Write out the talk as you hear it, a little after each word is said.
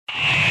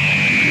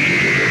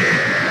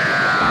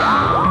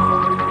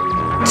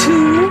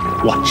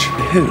Watch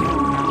Who?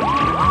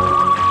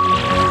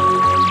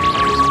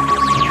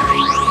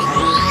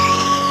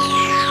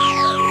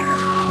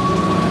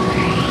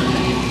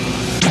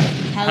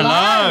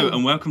 Hello,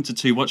 and welcome to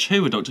To Watch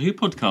Who, a Doctor Who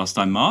podcast.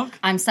 I'm Mark.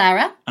 I'm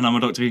Sarah. And I'm a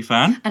Doctor Who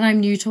fan. And I'm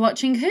new to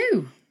watching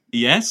Who.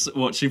 Yes,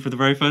 watching for the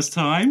very first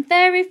time.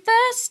 Very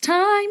first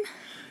time.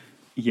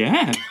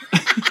 Yeah.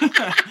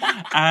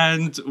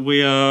 And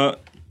we are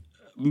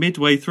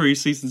midway through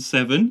season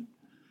 7.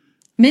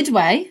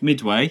 Midway?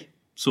 Midway.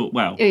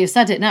 Oh, you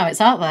said it now, it's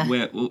out there.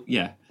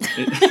 Yeah.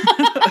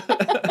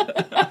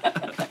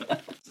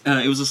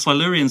 It was the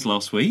Silurians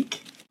last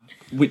week,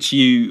 which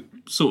you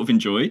sort of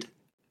enjoyed.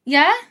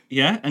 Yeah?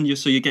 Yeah, and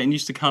you're getting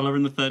used to colour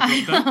in the third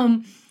Doctor?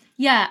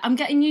 Yeah, I'm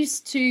getting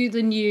used to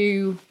the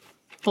new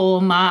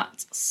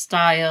format,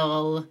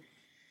 style.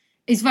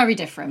 It's very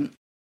different.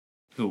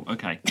 Cool,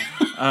 okay.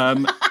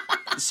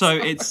 So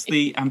it's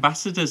the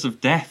Ambassadors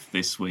of Death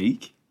this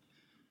week.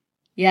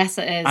 Yes,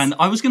 it is. And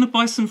I was going to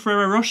buy some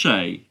Ferrero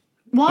Rocher.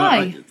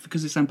 Why?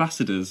 Because it's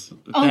Ambassadors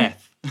of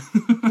Death.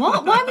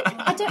 What?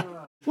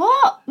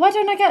 Why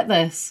don't I get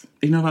this?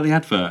 You know, like the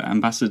advert,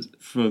 Ambassador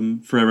from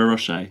Ferrero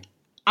Rocher?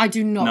 I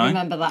do not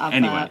remember that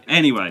advert.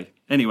 Anyway.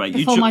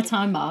 Before my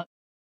time, Mark.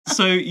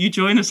 So you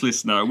join us,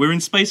 listener. We're in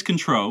Space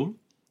Control.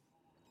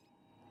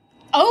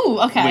 Oh,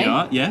 okay. We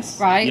are, yes.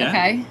 Right,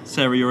 okay.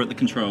 Sarah, you're at the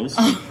controls.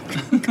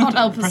 God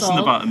help us Pressing all.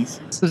 the buttons.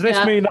 Does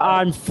this mean that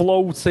I'm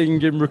floating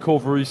in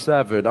Recovery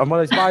 7? And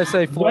when I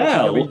say floating,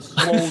 I mean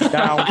slowed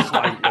down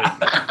slightly.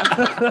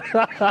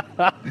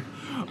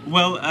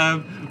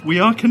 Well, we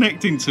are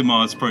connecting to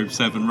Mars Probe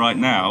 7 right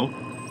now.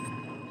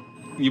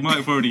 You might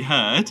have already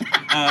heard.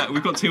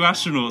 We've got 2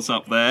 astronauts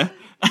up there.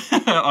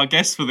 Our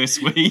guests for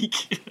this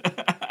week.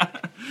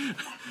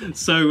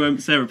 So,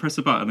 Sarah, press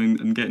a button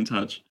and get in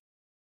touch.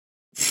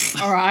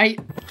 All right,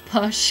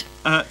 push.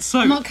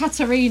 I'm not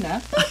Katarina.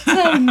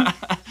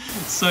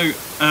 So,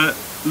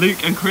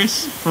 Luke and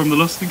Chris from the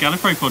Lost in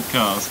Gallifrey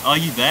podcast, are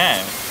you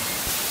there?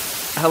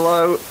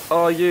 Hello,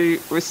 are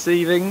you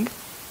receiving?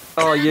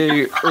 Are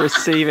you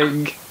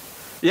receiving?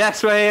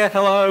 Yes, we're here.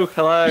 Hello.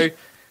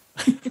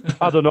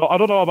 I don't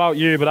know about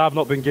you, but I've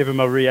not been given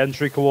my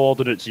re-entry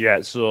coordinates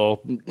yet,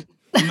 so...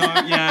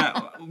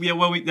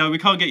 Well, we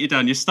can't get you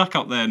down. You're stuck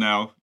up there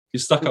now. You're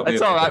stuck up there.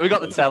 It's all right, we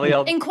got the telly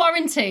on. In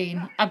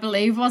quarantine, I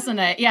believe, wasn't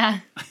it? Yeah.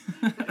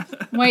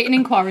 Waiting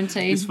in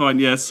quarantine. It's fine,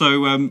 yeah. So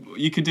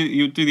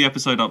you'll do the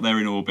episode up there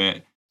in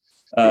orbit.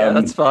 Yeah,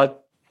 that's fine.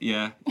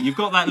 Yeah. You've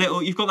got that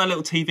little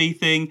TV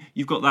thing,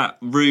 you've got that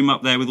room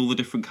up there with all the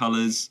different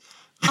colours.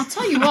 I'll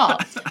tell you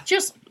what,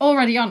 just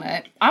already on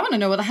it, I want to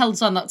know what the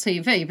hell's on that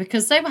TV,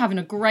 because they were having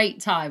a great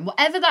time.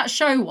 Whatever that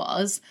show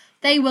was,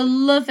 they were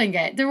loving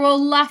it. They were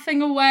all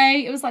laughing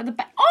away. It was like here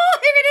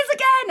it is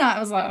again. I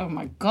was like, oh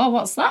my God,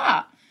 what's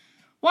that?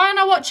 Why am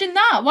I watching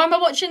that? Why am I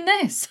watching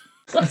this?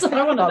 That's what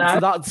I want to know.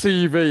 That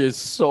TV is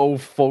so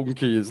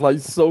funky. It's like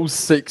so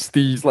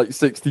 60s, like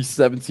 60s,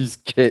 70s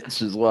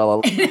kitsch as well.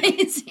 It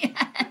is,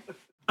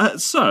 yeah.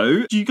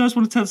 So, do you guys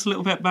want to tell us a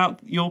little bit about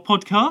your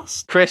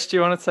podcast? Chris, do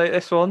you want to take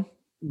this one?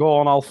 Go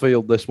on, I'll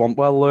field this one.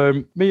 Well,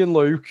 me and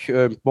Luke,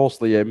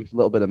 mostly him, a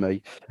little bit of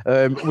me,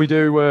 we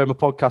do a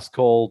podcast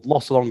called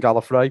Lost Along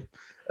Gallifrey,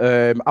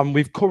 and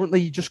we've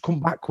currently just come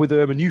back with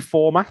a new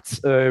format,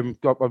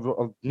 got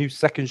a new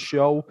second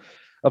show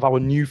of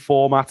our new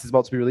format is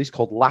about to be released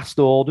called Last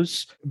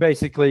Orders.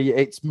 Basically,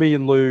 it's me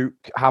and Luke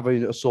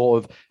having a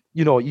sort of,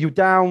 you're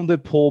down the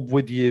pub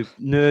with your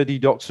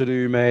nerdy Doctor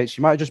Who mates,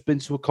 you might have just been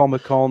to a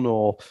Comic-Con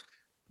or...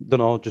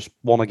 just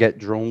want to get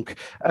drunk.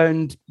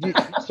 And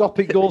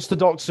topic goes to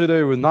Doctor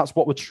Who, and that's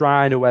what we're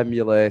trying to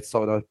emulate.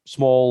 So, a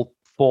small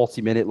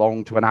 40-minute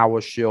long to an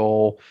hour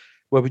show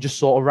where we just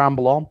sort of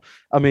ramble on.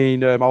 I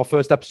mean, our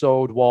first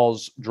episode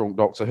was Drunk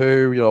Doctor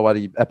Who,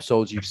 any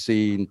episodes you've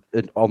seen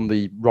on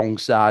the wrong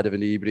side of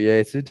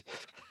inebriated.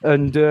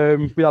 And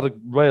we had a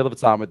whale of a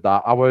time with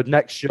that. Our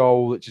next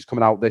show, which is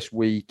coming out this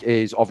week,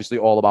 is obviously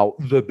all about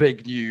the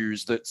big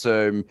news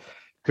that...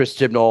 Chris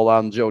Chibnall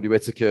and Jodie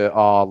Whittaker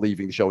are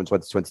leaving the show in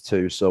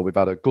 2022. So we've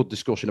had a good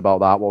discussion about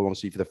that, what we want to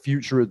see for the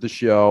future of the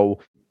show,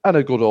 and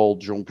a good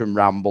old drunken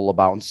ramble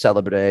about and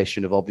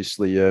celebration of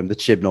obviously the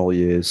Chibnall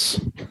years.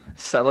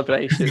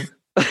 Celebration.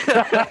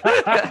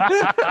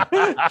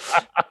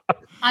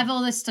 I've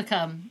all this to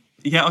come.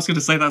 Yeah, I was going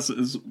to say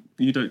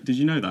did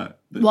you know that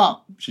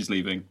what? She's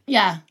leaving?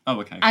 Yeah. Oh,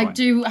 okay. I fine.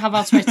 do have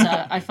our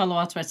Twitter. I follow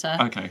our Twitter.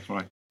 Okay,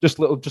 fine. Just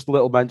a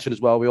little mention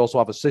as well. We also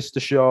have a sister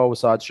show, a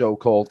side show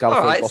called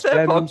Gallifrey's Lost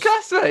Gems.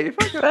 Podcast, mate.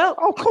 Fucking hell.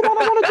 Oh, come on!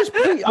 I want to just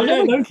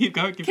Keep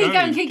going.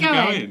 Keep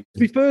going.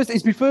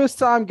 It's my first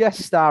time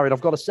guest starring.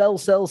 I've got to sell.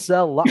 That's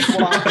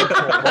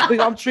what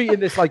I'm treating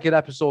this like an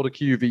episode of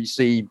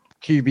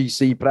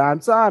QVC prime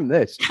time.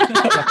 This.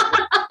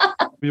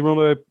 We run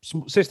a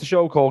sister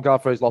show called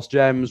Gallifrey's Lost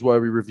Gems,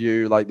 where we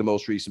review like the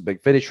most recent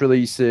Big Finish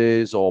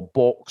releases or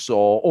books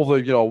or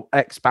other,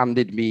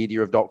 expanded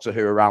media of Doctor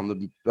Who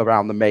around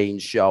the main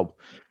show.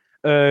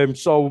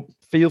 So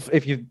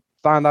if you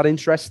find that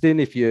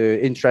interesting, if you're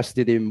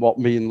interested in what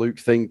me and Luke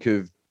think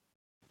of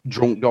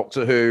drunk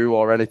Doctor Who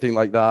or anything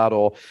like that,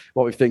 or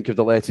what we think of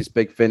the latest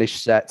Big Finish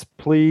set,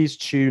 please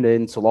tune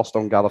in to Lost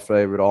on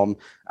Gallifrey. We're on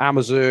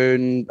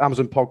Amazon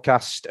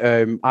Podcast,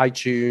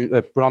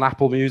 iTunes. We're on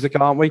Apple Music,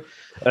 aren't we?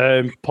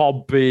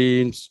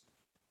 Podbean,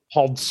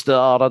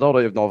 Podstar. I don't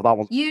even know if that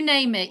one. You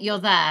name it, you're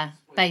there,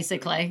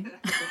 basically.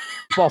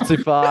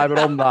 Spotify, we're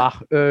on that.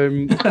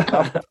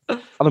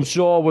 And I'm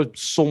sure we're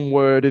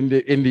somewhere in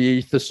the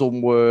ether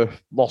somewhere,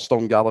 Lost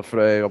on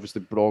Gallifrey,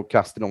 obviously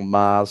broadcasting on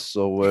Mars.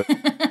 So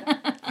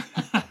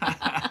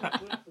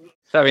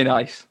Very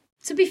nice.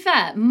 To be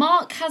fair,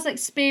 Mark has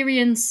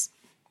experience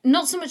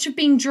not so much of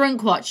being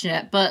drunk watching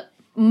it, but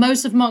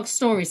most of Mark's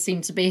stories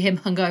seem to be him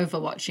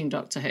hungover watching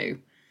Doctor Who.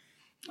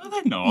 No,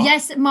 they're not.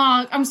 Yes,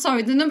 Mark, I'm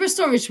sorry. The number of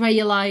stories where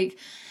you're like,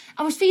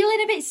 I was feeling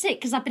a bit sick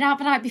because I've been out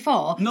the night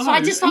before. No, so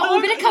I just thought,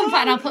 a bit of comfort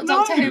and I'll put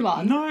Doctor Who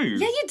on. No.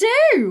 Yeah, you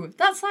do.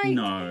 That's like...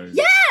 No.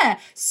 Yeah.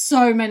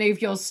 So many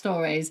of your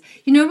stories.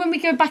 You know, when we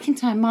go back in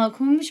time, Mark,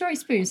 when was your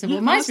experience? Yeah,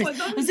 My that's experience.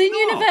 like- I was in not.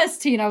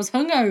 university and I was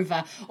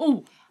hungover.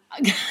 Oh, I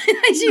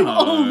do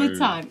all the No.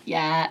 time.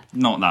 Yeah.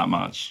 Not that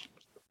much.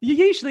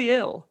 You're usually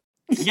ill.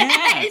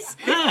 Yes.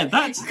 Yeah,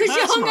 that's Because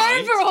you're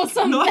hungover right. or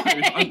something. No, I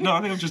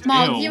think I'm just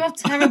Mark, ill. you have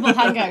terrible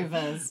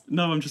hangovers.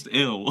 No, I'm just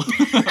ill.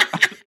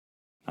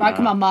 Right,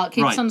 come on, Mark.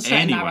 Keep right, on straight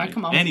anyway, now. Right,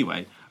 come on.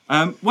 Anyway,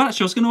 well,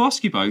 actually, I was going to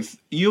ask you both.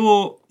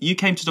 You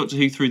came to Doctor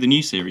Who through the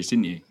new series,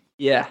 didn't you?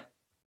 Yeah.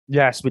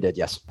 yes, we did.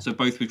 Yes, So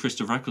both with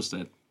Christopher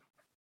Eccleston.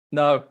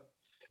 No.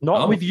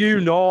 not Oh. with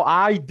you. No,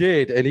 I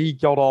did, and he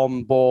got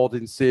on board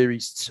in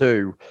series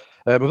 2.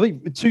 I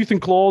think Tooth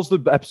and Claw's the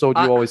episode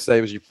you always say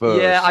was your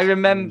first. Yeah, I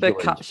remember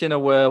usually. catching a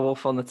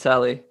werewolf on the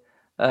telly.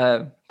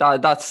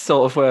 That's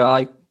sort of where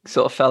I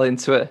sort of fell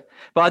into it.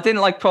 But I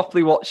didn't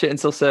properly watch it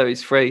until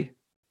series 3,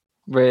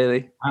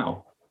 really.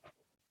 Wow.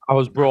 I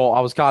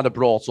was kind of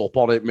brought up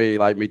on it.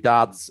 My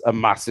dad's a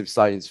massive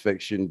science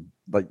fiction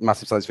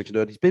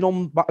nerd. He's been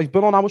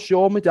on our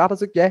show. My dad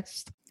as a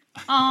guest.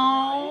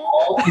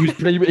 Oh. He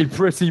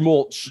pretty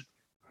much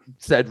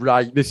said,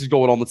 right, this is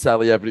going on the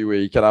telly every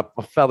week, and I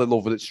fell in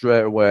love with it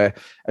straight away.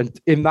 And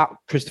in that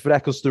Christopher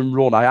Eccleston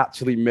run, I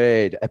actually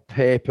made a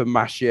paper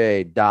mache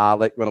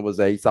Dalek when I was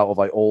 8 out of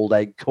old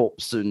egg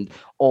cups and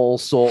all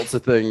sorts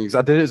of things.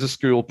 I did it as a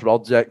school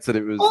project, and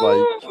it was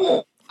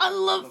I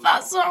love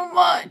that so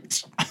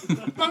much.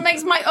 That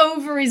makes my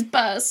ovaries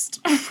burst.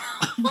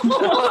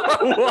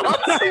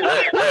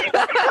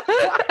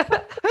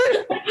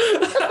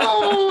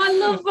 Oh, I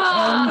love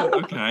that.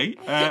 Okay.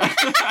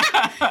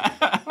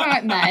 All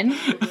right, men.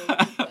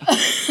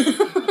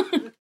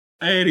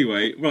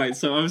 Anyway, right.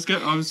 So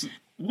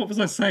what was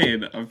I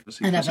saying? I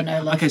never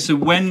know, love. Okay, so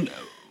when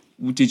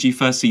did you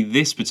first see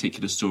this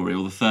particular story,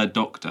 or the Third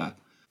Doctor?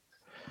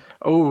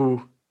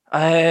 Oh,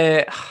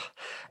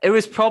 it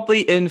was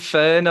probably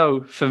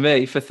Inferno for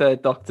me for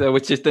Third Doctor,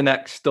 which is the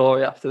next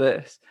story after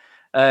this.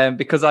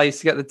 Because I used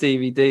to get the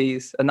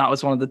DVDs, and that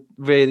was one of the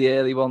really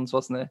early ones,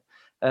 wasn't it?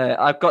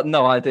 I've got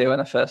no idea when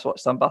I first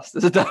watched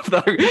Ambassadors of Death,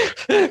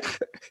 though.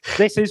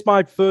 this is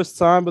my first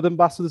time with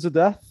Ambassadors of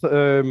Death.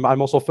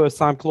 I'm also first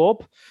time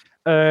club.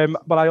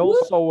 But I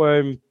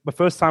also, my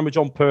first time with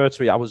John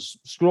Pertwee, I was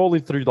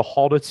scrolling through the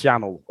horror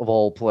channel of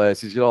all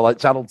places,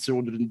 channel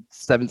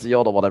 270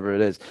 odd or whatever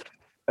it is.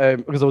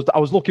 Because I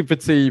was looking for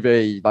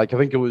TV, I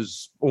think it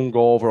was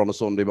hungover on a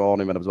Sunday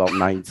morning when I was about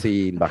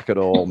 19 back at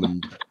home,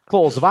 and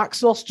Claws of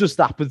Axos just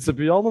happened to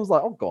be on. I was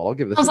like, oh God, I'll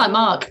give this. I was like,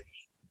 Mark.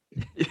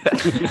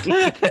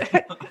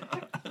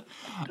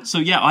 So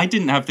yeah, I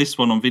didn't have this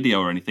one on video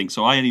or anything,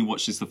 so I only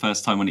watched this the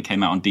first time when it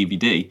came out on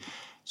DVD.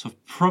 So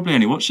I've probably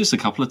only watched this a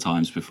couple of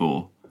times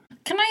before.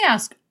 Can I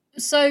ask,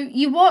 so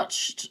you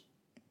watched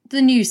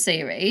the new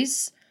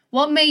series.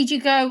 What made you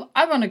go,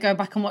 I want to go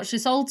back and watch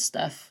this old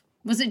stuff?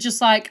 Was it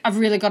just I've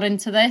really got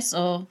into this?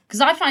 Or because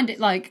I find it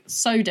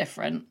so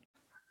different.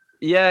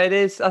 Yeah, it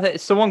is. I think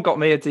someone got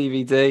me a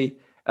DVD,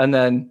 and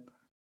then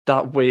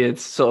that weird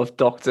sort of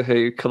Doctor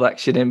Who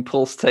collection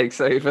impulse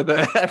takes over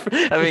there. I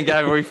think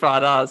every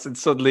fan has, and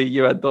suddenly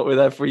you end up with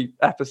every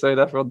episode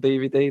ever on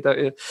DVD, don't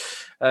you?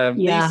 They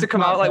used to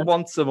come out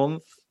once a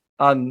month,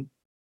 and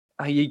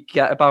you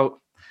get about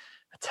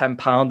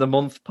 £10 a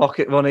month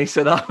pocket money,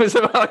 so that was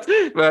about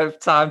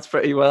timed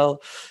pretty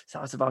well. So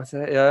that was about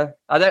it. Yeah,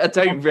 I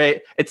don't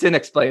rate. It's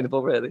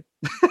inexplainable, really.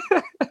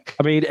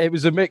 I mean, it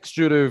was a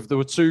mixture of, there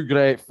were two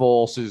great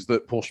forces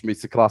that pushed me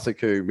to Classic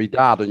Who, my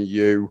dad and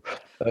you.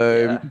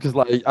 Because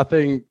I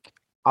think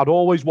I'd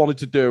always wanted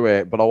to do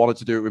it, but I wanted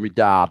to do it with my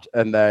dad.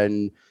 And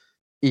then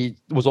he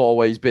was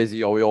always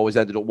busy, or we always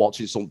ended up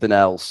watching something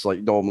else,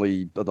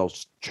 normally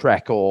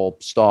Trek or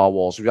Star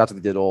Wars. We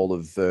actually did all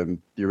of the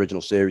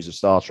original series of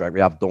Star Trek. We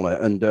have done it.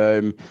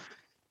 And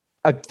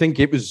I think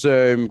it was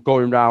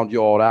going round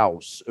your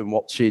house and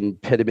watching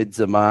Pyramids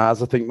of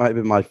Mars. I think might have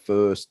been my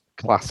first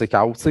classic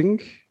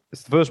outing.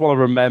 It's the first one I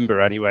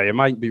remember anyway. It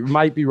might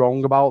be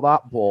wrong about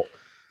that, but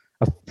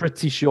I'm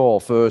pretty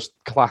sure first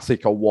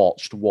classic I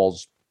watched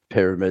was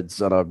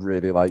Pyramids, and I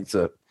really liked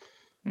it.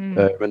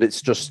 And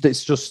it's just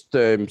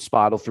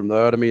spiraled from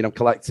there. I mean, I'm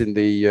collecting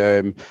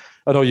the.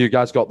 I know you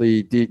guys got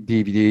the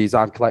DVDs.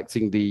 I'm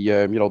collecting the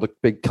the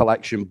big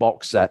collection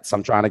box sets.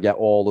 I'm trying to get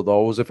all of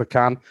those if I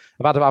can.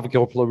 I've had to have a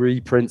couple of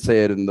reprints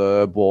here and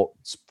there, but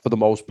for the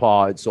most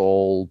part, it's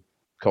all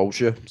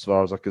kosher as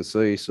far as I can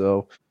see.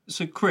 So,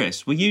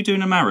 Chris, were you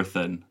doing a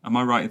marathon? Am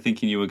I right in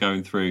thinking you were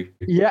going through?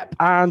 Yep,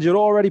 and you're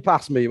already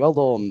past me. Well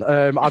done.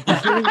 I've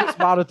been doing this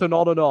marathon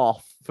on and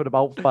off for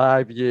about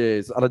 5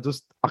 years, and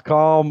I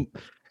can't.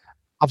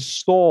 I've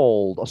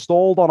stalled. I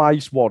stalled on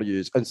Ice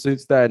Warriors, and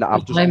since then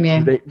I've just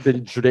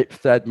been drip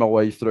fed my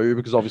way through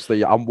because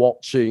obviously I'm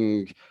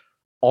watching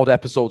odd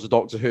episodes of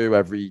Doctor Who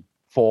every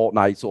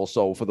fortnight or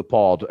so for the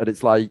pod, and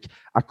it's like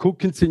I could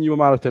continue a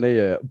marathon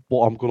here, but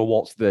I'm going to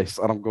watch this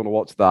and I'm going to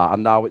watch that,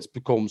 and now it's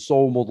become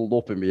so muddled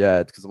up in my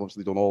head because I've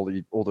obviously done all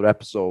the other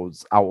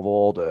episodes out of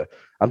order.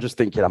 I'm just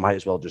thinking I might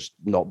as well just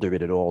not do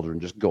it in order and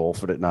just go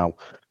for it now.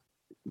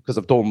 Because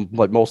I've done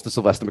like most of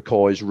Sylvester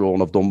McCoy's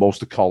run, I've done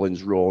most of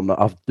Colin's run,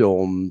 I've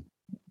done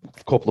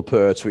a couple of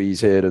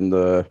Pertwees here and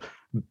there.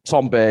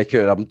 Tom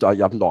Baker,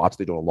 I've not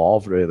actually done a lot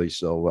of really,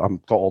 so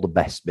I've got all the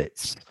best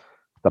bits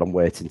that I'm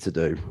waiting to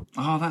do.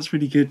 Oh, that's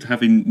really good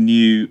having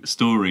new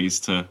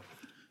stories to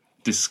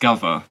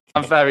discover.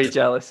 I'm very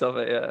jealous of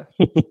it,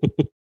 yeah.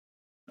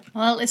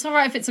 Well, it's all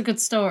right if it's a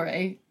good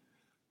story.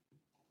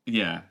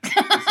 Yeah,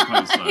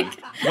 I suppose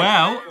so.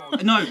 Well,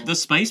 no, the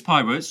Space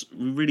Pirates,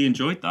 we really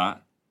enjoyed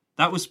that.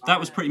 That was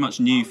pretty much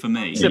new for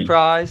me.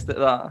 Surprised at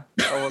that.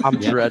 I'm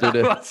dreading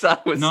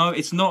it. No,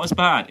 it's not as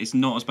bad. It's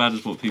not as bad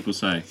as what people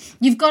say.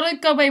 You've got to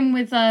go in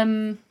with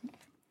an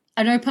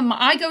open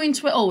mind. I go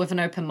into it all with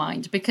an open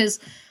mind because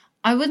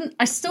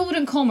I still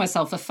wouldn't call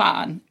myself a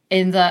fan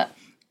in that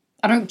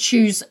I don't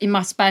choose in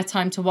my spare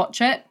time to watch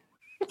it.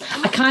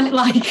 I kind of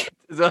like...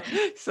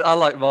 I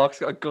like Mark's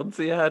got a gun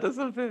to your head or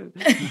something.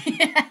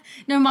 Yeah.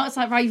 No, Mark's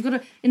like,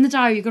 right, in the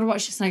diary, you've got to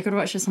watch this now, you've got to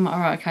watch this. I'm like, all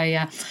right, okay,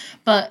 yeah.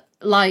 But,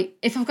 like,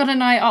 if I've got a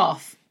night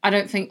off, I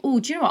don't think, oh,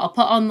 do you know what, I'll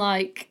put on,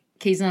 like,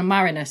 Keys and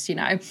Marinus, you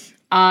know.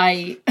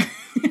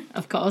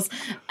 Of course.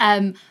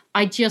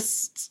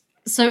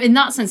 So in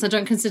that sense, I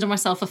don't consider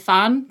myself a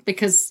fan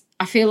because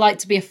I feel like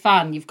to be a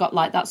fan, you've got,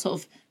 like, that sort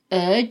of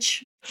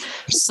urge.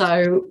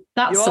 So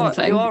that's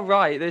something. You are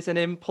right. There's an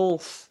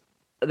impulse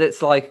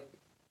that's like,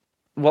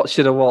 what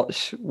should I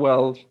watch?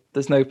 Well,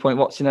 there's no point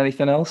watching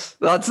anything else.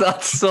 That's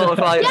sort of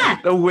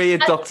like the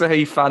weird Doctor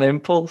Who fan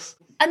impulse.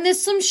 And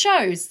there's some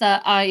shows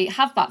that I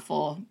have that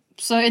for.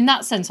 So in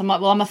that sense, I'm like,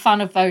 well, I'm a fan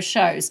of those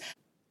shows.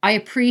 I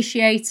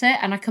appreciate it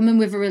and I come in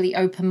with a really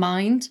open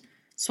mind.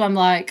 So I'm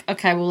like,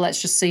 okay, well,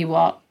 let's just see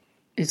what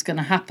is going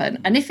to happen.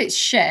 And if it's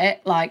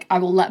shit, like, I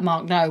will let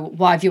Mark know,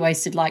 why have you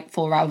wasted like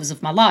 4 hours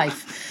of my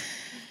life?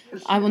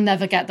 I will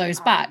never get those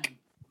back.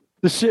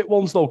 The shit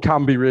ones, though,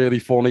 can be really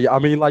funny. I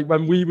mean, like,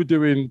 when we were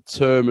doing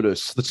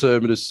Terminus, the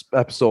Terminus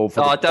episode.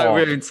 Don't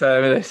ruin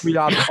Terminus. We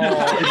had,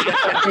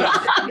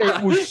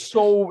 it was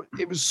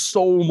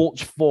so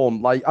much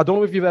fun. Like, I don't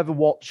know if you've ever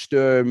watched,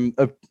 a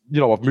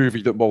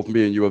movie that both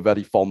me and you are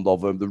very fond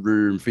of, The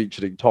Room,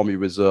 featuring Tommy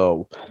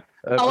Wiseau.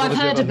 I've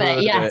heard of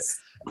it, yes.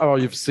 Or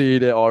you've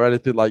seen it or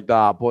anything like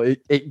that. But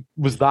it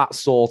was that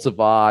sort of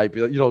vibe,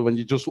 you know, when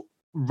you just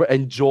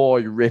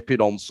enjoy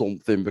ripping on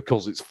something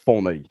because it's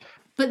funny.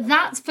 But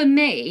that, for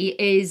me,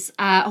 is...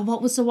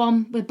 what was the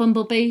one with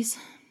bumblebees?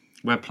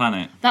 Web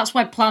Planet. That's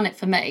Web Planet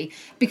for me,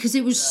 because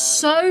it was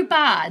so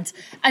bad.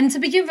 And to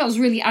begin with, I was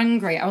really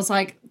angry. I was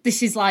like,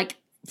 this is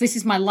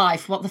my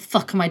life. What the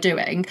fuck am I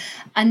doing?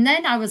 And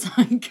then I was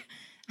like,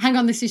 hang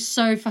on, this is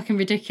so fucking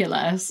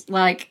ridiculous.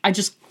 Like, I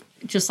just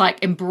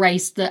like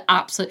embraced the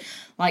absolute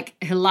like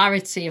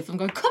hilarity of them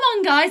going, come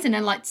on guys, and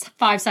then like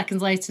 5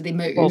 seconds later they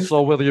move.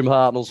 Also William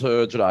Hartnell's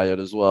hair dryer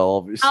as well,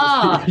 obviously.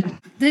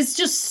 There's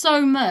just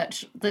so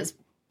much that's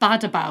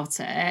bad about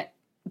it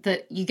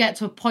that you get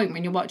to a point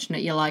when you're watching it,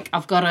 you're like,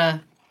 I've got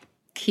to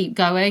keep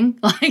going.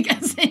 Like,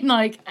 as in,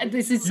 like,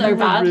 this is so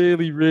bad. You were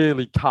really,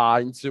 really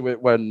kind to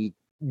it when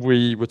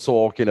we were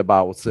talking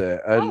about it,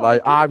 and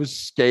I was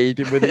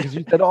scathing with it because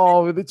you said,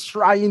 "Oh, they're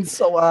trying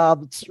so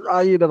hard, they're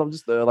trying," and I'm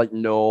just there like,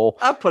 "No."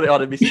 I put it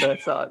on in my spare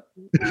time.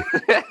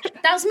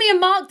 That's me and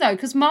Mark though,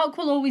 because Mark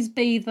will always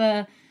be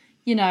the,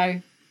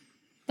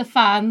 the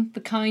fan, the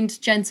kind,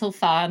 gentle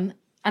fan,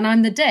 and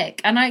I'm the dick,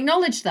 and I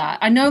acknowledge that.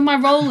 I know my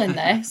role in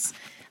this.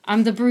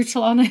 I'm the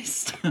brutal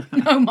honest.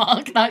 No,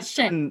 Mark, that's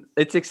shit. And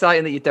it's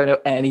exciting that you don't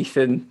know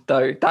anything,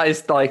 though. That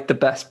is like the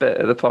best bit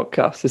of the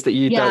podcast, is that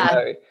you don't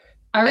know.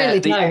 I really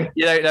don't.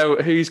 You don't know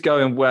who's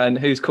going when,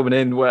 who's coming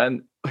in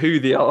when, who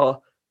they are,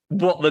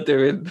 what they're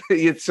doing.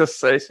 It's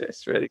just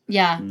it's really...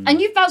 Yeah,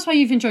 and that's why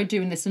you've enjoyed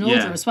doing this in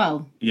order as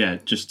well. Yeah,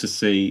 just to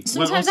see...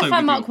 Sometimes I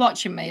find Mark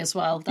watching me as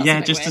well. That's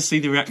just weird. To see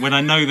the reaction. When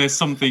I know there's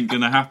something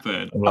going to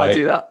happen. Right. I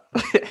do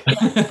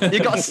that.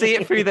 You got to see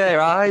it through their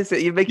eyes.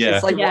 It makes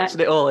it like watching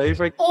it all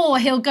over. Or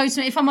he'll go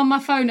to me, if I'm on my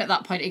phone at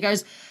that point, he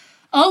goes,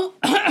 oh,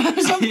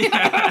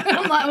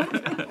 I'm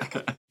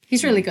like,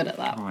 he's really good at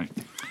that. Right.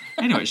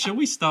 Anyway, shall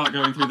we start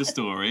going through the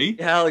story?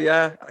 Hell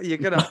yeah, you're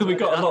gonna. We've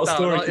got a lot of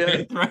story aren't you?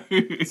 to get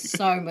through.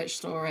 So much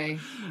story.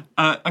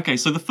 Okay,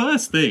 so the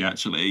first thing,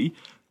 actually,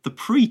 the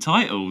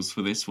pre-titles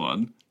for this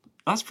one,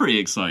 that's pretty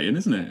exciting,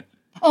 isn't it?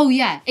 Oh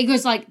yeah, it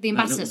goes like the That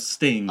little ambassadors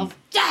sting. of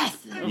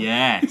death.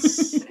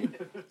 Yes.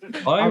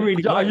 I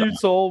really like you that.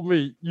 told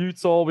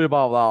me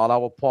about that on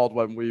our pod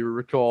when we were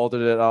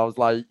recording it. And I was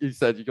like, you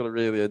said you're gonna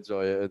really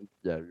enjoy it, and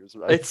yeah, he was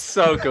right. It's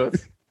so good.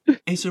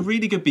 It's a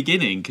really good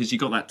beginning because you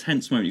got that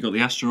tense moment. You got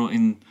the astronaut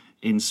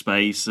in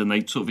space, and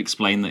they sort of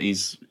explain that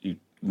he's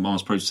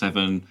Mars Probe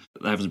 7.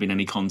 There hasn't been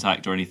any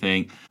contact or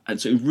anything, and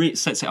so it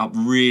sets it up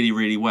really,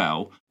 really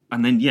well.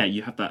 And then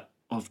you have that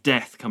of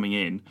death coming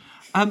in.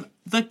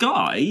 The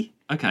guy,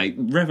 okay,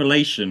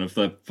 revelation of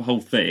the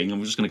whole thing, and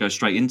we're just going to go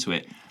straight into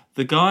it.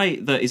 The guy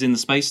that is in the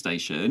space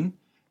station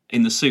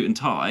in the suit and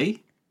tie,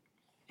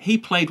 he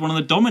played one of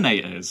the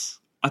Dominators.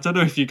 I don't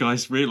know if you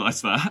guys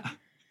realise that.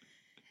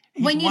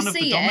 He's When you one of the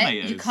see it,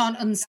 Dominators. you can't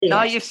unsee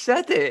Now it. you've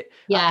said it. I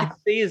Yeah. can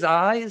see his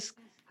eyes.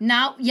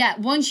 Now,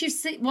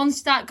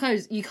 once that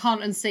goes, you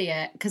can't unsee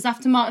it. Because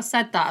after Mark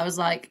said that, I was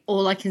like,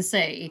 all I can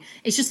see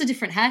is just a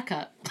different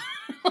haircut.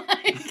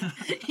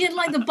 He had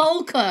like the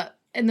bowl cut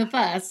in the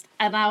first,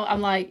 and now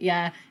I'm like,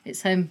 yeah,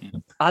 it's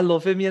him. I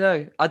love him,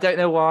 I don't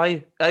know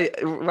why.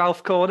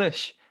 Ralph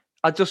Cornish.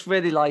 I just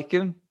really like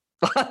him.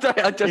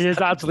 He is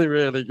actually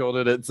really good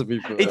at it, to be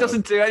fair. He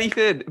doesn't do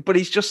anything, but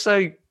he's just so,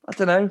 I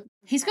don't know.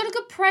 He's got a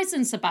good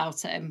presence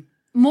about him.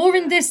 More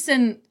in this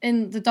than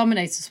in the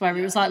Dominators, where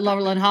it was like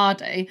Laurel and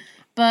Hardy.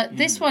 But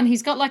this one,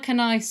 he's got like a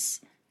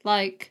nice,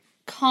 like,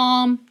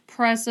 calm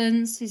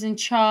presence. He's in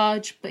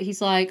charge, but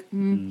he's like,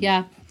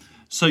 yeah.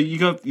 So you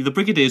go. The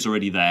Brigadier's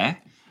already there,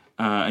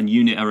 and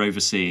UNIT are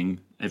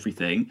overseeing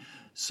everything.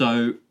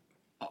 So,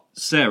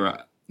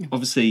 Sarah,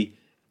 obviously,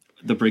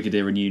 the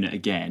Brigadier and UNIT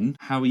again.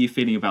 How are you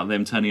feeling about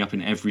them turning up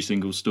in every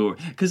single story?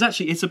 Because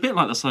actually, it's a bit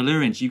like the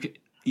Silurians.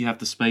 You have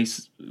the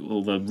space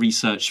or the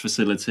research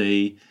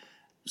facility,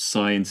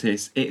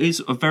 scientists. It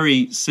is a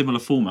very similar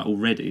format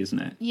already, isn't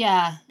it?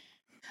 Yeah.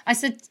 I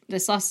said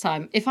this last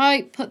time. If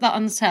I put that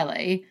on the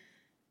telly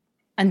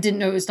and didn't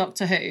know it was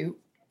Doctor Who,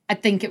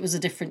 I'd think it was a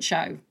different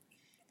show.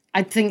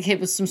 I'd think it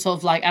was some sort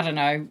of like, I don't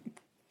know,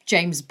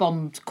 James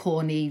Bond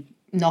corny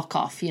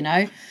knockoff,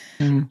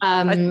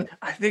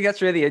 I think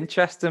that's really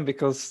interesting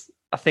because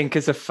I think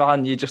as a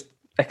fan, you just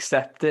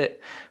accept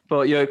it.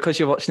 But because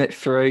you're watching it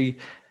through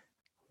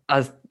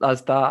as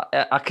that,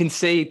 I can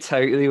see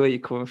totally where you're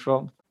coming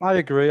from. I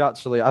agree,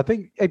 actually. I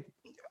think,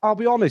 I'll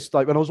be honest,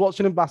 like when I was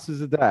watching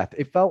Ambassadors of Death,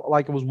 it felt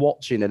like I was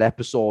watching an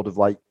episode of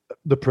like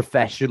The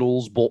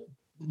Professionals, but,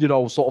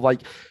 sort of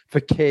like for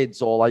kids,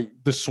 or like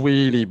The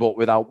Sweeney, but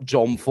without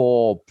John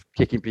Ford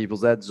kicking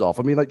people's heads off.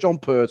 I mean, like John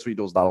Pertwee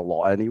does that a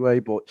lot anyway,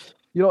 but,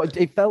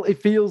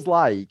 it feels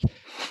like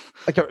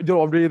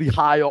a really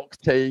high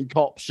octane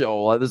cop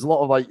show. Like there's a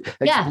lot of like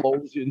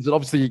explosions, and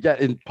obviously you get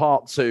in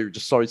part 2.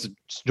 Just sorry to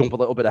jump a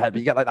little bit ahead, but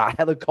you get like that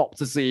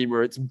helicopter scene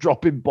where it's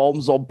dropping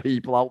bombs on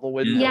people out the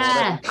window.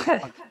 Yeah.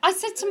 I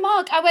said to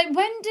Mark, I went,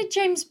 when did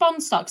James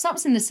Bond start? Because that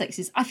was in the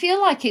 60s. I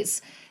feel like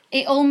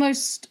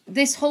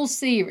this whole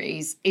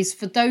series is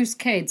for those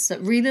kids that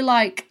really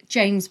like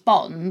James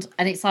Bond,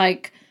 and it's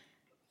like,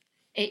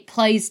 it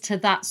plays to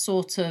that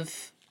sort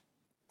of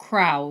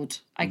crowd,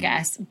 I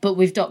guess, but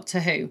with Doctor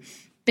Who.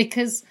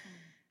 Because,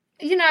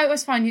 it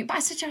was fine. But I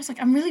said, I was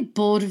like, I'm really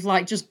bored of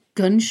like just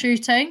gun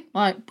shooting.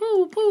 Like,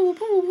 boo, boo,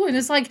 boo, boo. And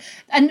it's like,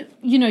 and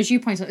as you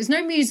pointed out, there's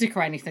no music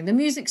or anything. The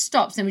music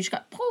stops and we just go,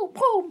 poo,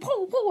 poo,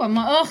 poo, poo. I'm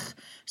like, ugh,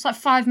 it's like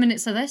 5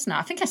 minutes of this now.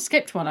 I think I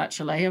skipped one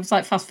actually. I was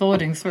like fast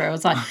forwarding through. I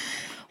was like,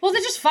 well,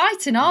 they're just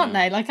fighting, aren't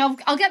they? Like, I'll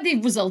get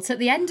the result at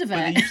the end of But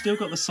it. you've still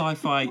got the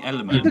sci-fi The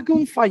element.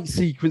 gunfight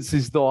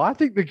sequences, though, I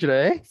think they're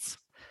great.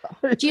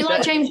 Do you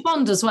like James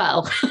Bond as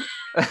well?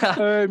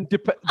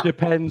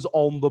 Depends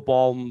on the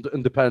Bond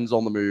and depends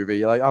on the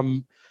movie. Like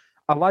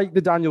I like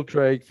the Daniel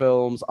Craig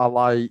films. I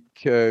like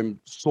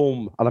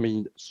some, and I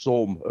mean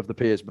some of the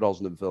Pierce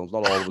Brosnan films,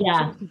 not all of them.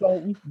 Yeah.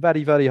 Some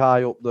very, very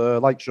high up there,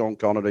 like Sean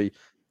Connery.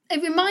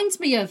 It reminds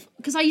me of,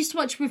 because I used to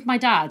watch with my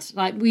dad,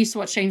 like we used to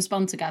watch James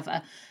Bond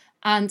together,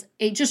 and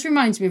it just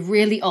reminds me of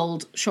really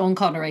old Sean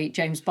Connery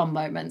James Bond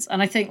moments.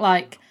 And I think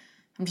like,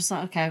 I'm just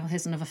like, okay, well,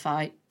 here's another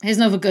fight. Here's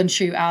another gun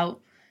shootout.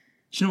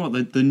 Do you know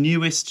what? The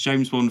newest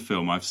James Bond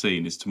film I've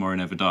seen is Tomorrow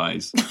Never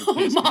Dies. with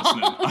Pierce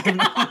Brosnan.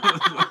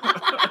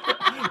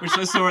 Which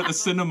I saw at the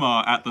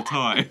cinema at the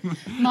time.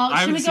 Mark,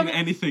 I should haven't we seen go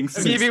anything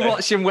since Have you been then.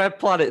 watching Web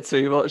Planet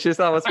too much? Is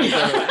that what's been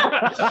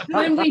going?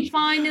 when we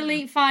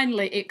finally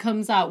it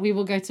comes out, we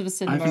will go to the I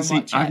cinema haven't and seen,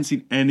 watch I haven't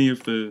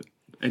it. seen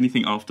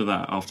anything after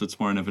that, after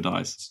Tomorrow Never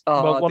Dies.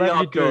 Oh, Well, they whatever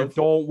are you do, good.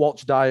 don't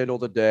watch Die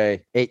Another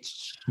Day.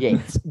 It's shit.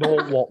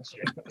 Don't watch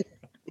it.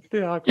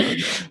 They are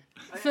good.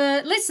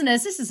 For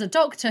listeners, this is a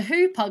Doctor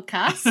Who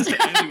podcast.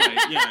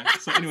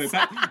 Anyway,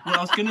 back, what I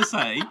was going to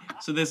say,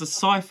 so there's a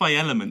sci-fi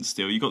element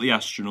still. You've got the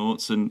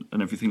astronauts and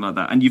everything like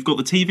that. And you've got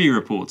the TV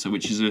reporter,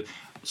 which is a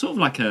sort of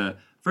like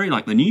very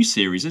like the news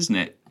series, isn't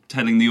it?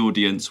 Telling the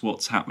audience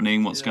what's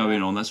happening, what's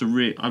going on. I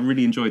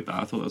really enjoyed that.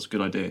 I thought that was a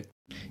good idea.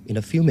 In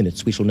a few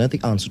minutes, we shall know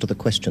the answer to the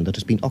question that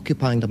has been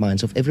occupying the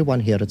minds of everyone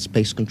here at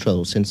Space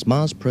Control since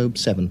Mars Probe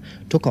 7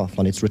 took off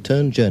on its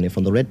return journey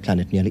from the Red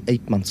Planet nearly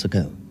 8 months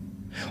ago.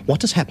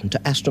 What has happened to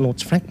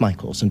astronauts Frank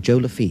Michaels and Joe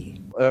Lafee?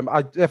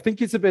 I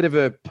think it's a bit of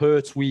a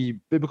Pertwee.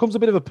 It becomes a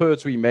bit of a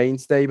Pertwee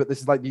mainstay, but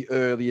this is like the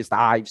earliest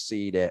I've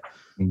seen it.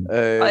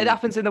 It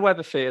happens in the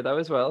Weather Sphere though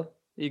as well.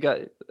 You got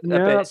a bit.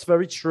 That's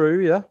very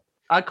true. Yeah,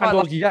 I quite and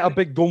like. you get a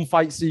big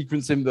gunfight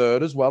sequence in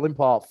there as well in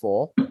part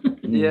 4.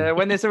 Yeah,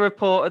 when there's a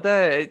reporter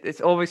there,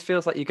 it always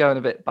feels like you're going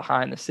a bit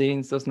behind the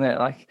scenes, doesn't it?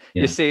 Like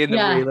you're seeing the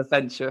real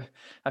adventure.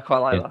 I quite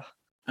like that.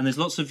 And there's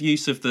lots of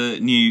use of the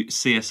new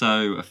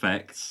CSO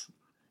effects.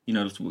 You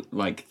know,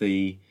 like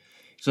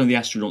some of the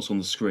astronauts on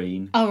the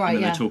screen. Oh, right, and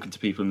then yeah. they're talking to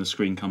people and the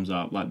screen comes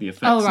up, like the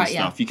effects and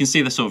stuff. You can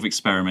see they're sort of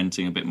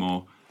experimenting a bit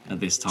more at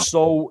this time.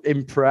 So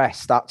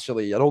impressed,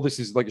 actually. I know this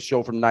is like a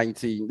show from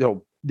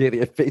nearly.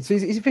 Is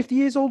it 50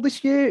 years old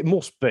this year? It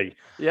must be.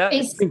 Yeah.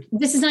 This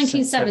is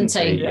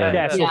 1970.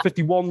 Yeah, so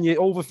 51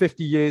 over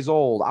 50 years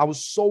old. I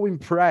was so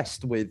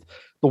impressed with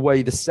the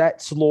way the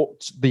sets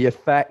looked, the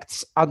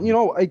effects, and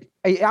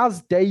it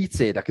has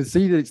dated. I can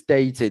see that it's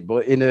dated,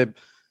 but in a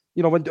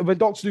when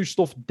Doctor Who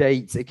stuff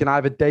dates, it can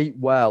either date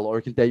well or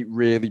it can date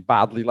really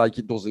badly, like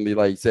it does in the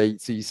late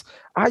 80s.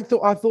 I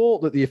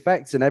thought that the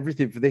effects and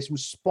everything for this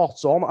was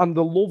spot on, and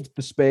I loved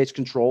the Space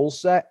Control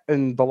set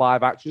and the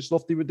live action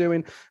stuff they were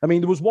doing. I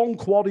mean, there was one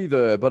quaddy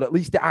there, but at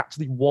least it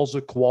actually was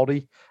a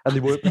quaddy, and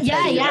they weren't an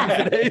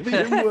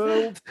alien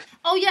world.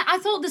 Oh yeah, I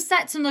thought the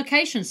sets and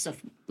location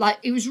stuff, like,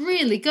 it was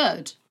really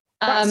good.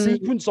 That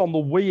sequence on the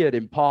weird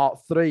in part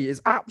 3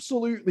 is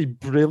absolutely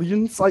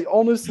brilliant. Like,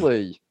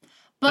 honestly.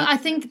 But I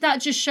think that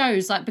just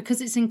shows, like, because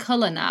it's in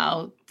colour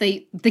now,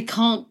 they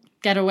can't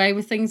get away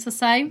with things the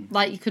same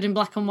like you could in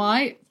black and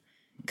white.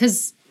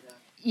 Because,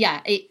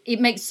 it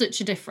makes such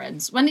a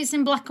difference. When it's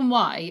in black and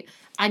white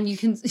and you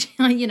can,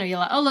 you're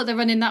like, oh, look, they're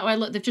running that way.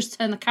 Look, they've just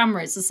turned the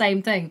camera. It's the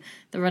same thing.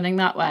 They're running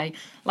that way.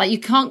 Like, you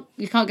can't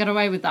get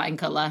away with that in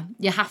colour.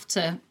 You have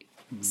to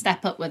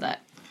step up with it.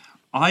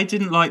 I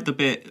didn't like the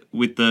bit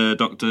with the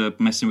Doctor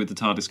messing with the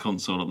TARDIS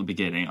console at the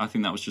beginning. I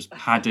think that was just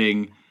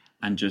padding.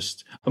 And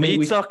just,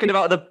 we're talking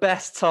about the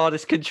best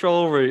TARDIS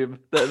control room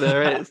that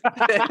there is.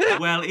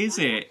 Well, is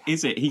it?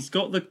 He's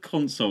got the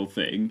console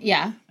thing,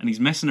 yeah, and he's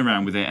messing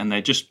around with it, and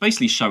they're just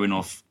basically showing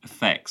off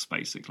effects.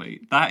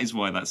 Basically, that is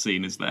why that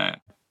scene is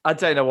there. I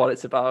don't know what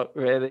it's about,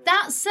 really.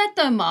 That said,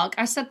 though, Mark,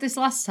 I said this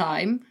last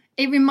time.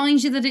 It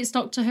reminds you that it's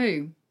Doctor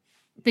Who,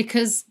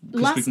 because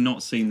we've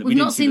not seen the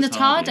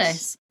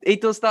TARDIS. He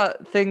does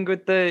that thing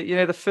with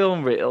the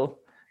film reel,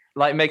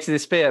 like makes it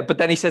disappear, but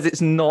then he says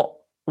it's not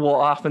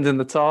what happened in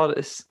the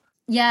TARDIS.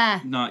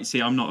 Yeah. No,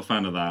 see, I'm not a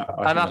fan of that.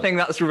 And I think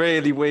that's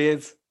really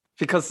weird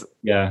because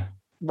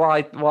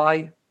why?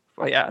 Well,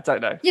 yeah, I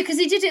don't know. Yeah, because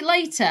he did it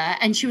later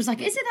and she was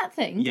like, is it that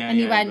thing? Yeah, and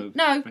he went,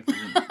 no.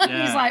 He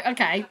was like,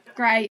 okay,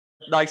 great.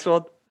 Nice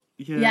one.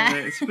 Yeah,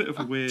 it's a bit of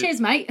a weird... Cheers,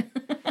 mate.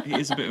 It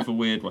is a bit of a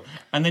weird one.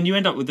 And then you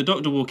end up with the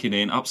Doctor walking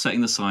in, upsetting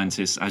the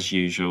scientists as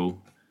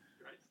usual.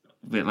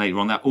 A bit later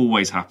on, that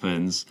always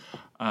happens.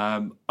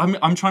 I'm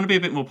trying to be a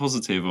bit more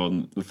positive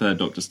on the Third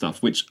Doctor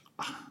stuff, which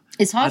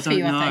it's hard for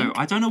you. I think.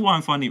 I don't know why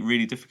I'm finding it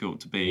really difficult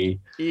to be.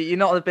 You're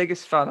not the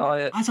biggest fan, are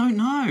you? I don't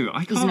know.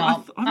 I can't. He's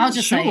not. I'm I'll not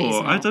just sure. say he's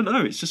not. I don't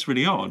know. It's just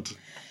really odd.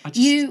 I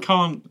just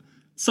can't.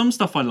 Some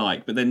stuff I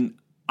like, but then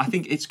I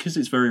think it's because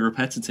it's very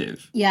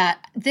repetitive. Yeah,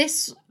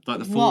 this like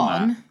the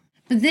format. one.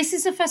 But this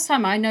is the first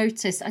time I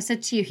noticed. I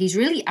said to you, he's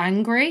really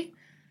angry.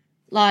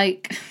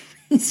 Like.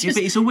 Yeah,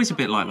 but he's always a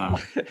bit like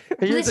that.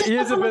 He is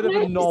a bit of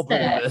a knob in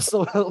this,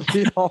 I'll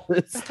be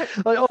honest.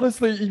 Like,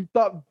 honestly,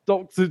 that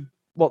Doctor,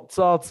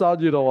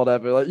 Sartanian or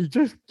whatever, like, he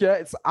just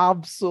gets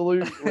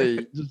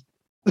absolutely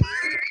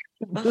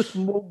just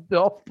mugged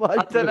off by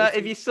I don't know,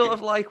 if you sort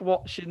of like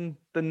watching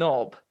The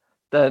Knob,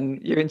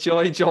 then you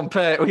enjoy John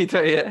Pertwee,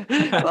 don't you?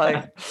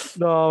 Like,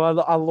 no,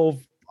 I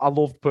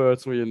love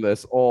Pertwee in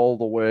this all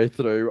the way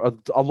through.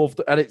 I love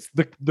and it's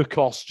the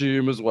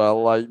costume as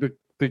well, like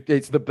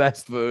it's the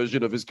best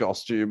version of his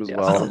costume as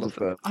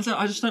well.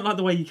 I just don't like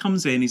the way he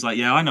comes in. He's like,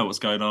 yeah, I know what's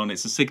going on.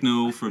 It's a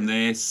signal from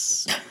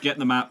this. Get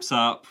the maps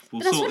up.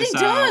 We'll sort this out.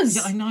 Does.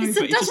 Yeah, I know.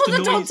 That's what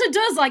the Doctor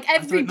does, like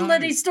every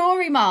bloody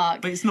story, Mark.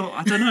 But it's not,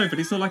 I don't know, but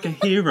it's not like a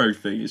hero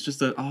thing. It's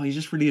just he's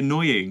just really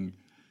annoying.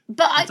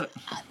 But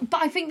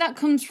I think that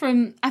comes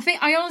from,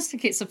 I honestly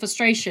think it's a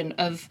frustration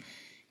of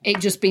it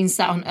just being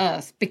sat on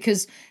Earth,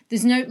 because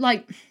there's no,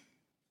 like,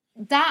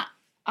 that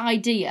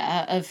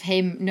idea of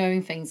him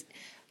knowing things,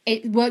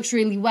 it works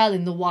really well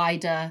in the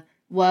wider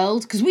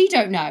world, because we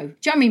don't know. Do you know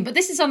what I mean? But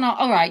this is on our,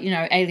 all right,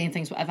 alien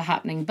things, whatever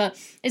happening, but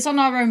it's on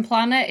our own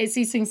planet. It's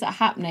these things that are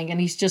happening,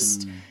 and he's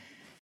just,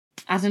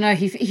 I don't know,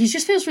 he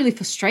just feels really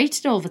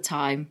frustrated all the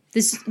time.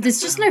 There's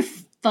just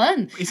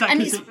fun. Is that And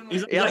 'cause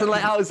it's- He hasn't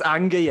let out his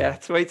anger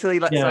yet. Wait till he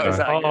lets out his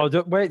anger.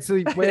 Oh, wait till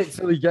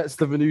he gets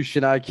the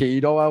Venusian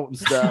Aikido out and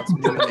starts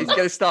He's going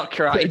to start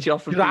karate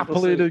chopping people.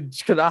 grappling and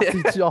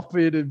karate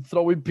chopping and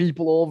throwing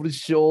people over his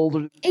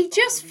shoulder. he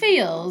just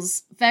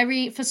feels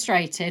very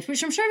frustrated,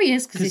 which I'm sure he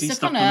is because he's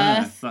stuck on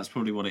Earth. Earth. That's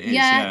probably what it is.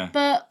 Yeah, Yeah.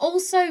 but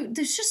also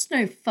there's just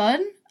no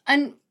fun.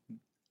 And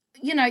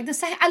you know,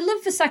 I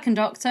love the second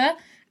Doctor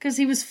because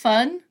he was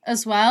fun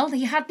as well.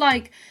 He had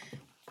like,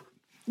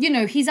 you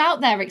know, he's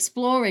out there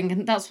exploring,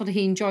 and that's what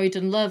he enjoyed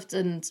and loved.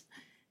 And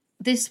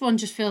this one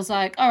just feels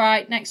like, all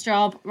right, next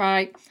job,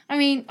 right? I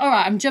mean, all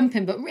right, I'm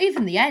jumping, but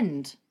even the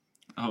end.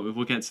 Oh,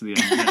 we'll get to the end.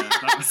 Yeah,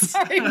 that was-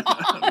 Sorry,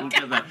 Mark. we'll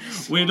get there.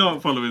 We're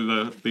not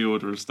following the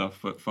order of stuff,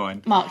 but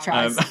fine. Mark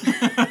tries.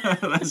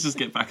 Let's just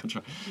get back on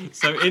track.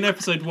 So in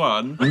episode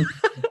 1,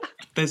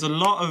 there's a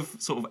lot of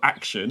sort of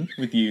action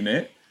with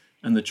Unit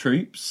and the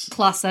troops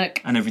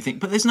Classic. and everything,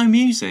 but there's no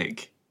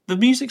music. The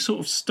music sort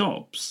of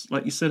stops,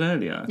 like you said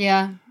earlier.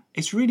 Yeah.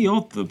 It's really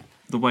odd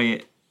the way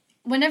it.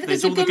 Whenever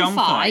there's There's a all the gunfight,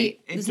 gunfight.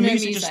 there's The no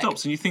music music. just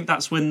stops, and you think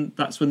that's when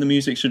the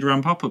music should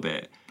ramp up a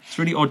bit. It's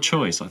a really odd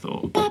choice, I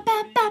thought. Ba,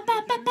 ba, ba,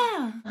 ba, ba,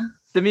 ba.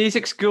 The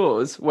music's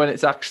good when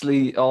it's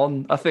actually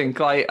on. I think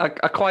like I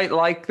quite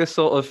like the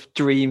sort of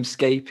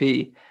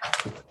dreamscapey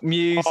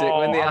music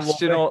when the I love it.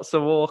 astronauts are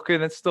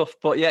walking and stuff.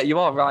 But yeah, you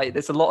are right.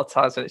 There's a lot of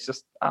times when it's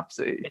just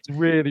absolutely. It's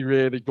really,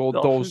 really good.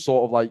 Nothing. Those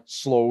sort of like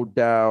slowed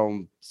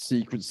down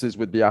sequences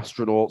with the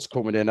astronauts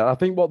coming in. And I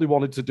think what they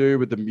wanted to do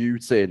with the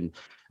muting,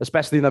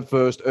 especially in that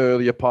first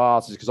earlier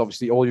parts, is because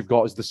obviously all you've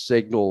got is the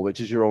signal,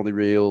 which is your only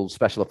real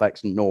special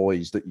effects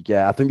noise that you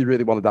get. I think they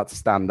really wanted that to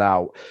stand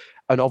out.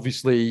 And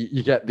obviously,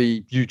 you get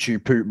the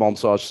YouTube poop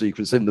montage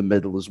sequence in the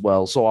middle as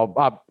well. So I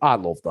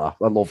love that.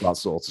 I love that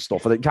sort of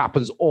stuff. And it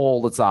happens all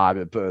the time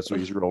in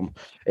Pertwee's Run.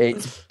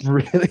 It's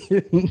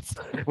brilliant.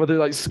 When they're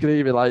like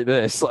screaming like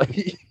this.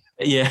 Like,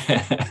 Yeah.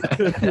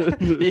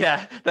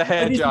 Yeah, the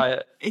hair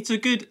dryer. It's a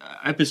good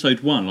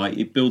episode 1. Like,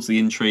 it builds the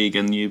intrigue,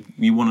 and you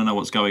want to know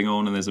what's going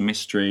on, and there's a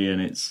mystery,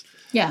 and it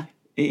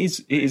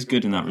is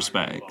good in that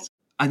respect.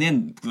 And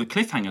then the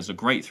cliffhangers are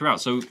great throughout.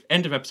 So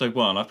end of episode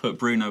 1, I put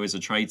Bruno is a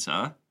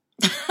traitor.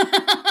 Do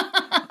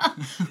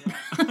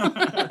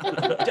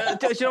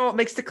you know what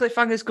makes the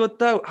cliffhangers good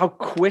though? How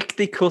quick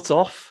they cut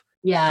off.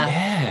 Yeah.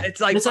 Yeah. It's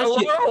like, There's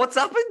actually- oh, what's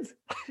happened?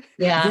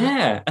 Yeah.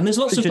 Yeah, and there's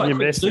lots of Thinking like you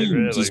quick missed it, zooms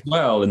really. as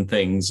well and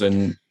things,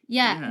 and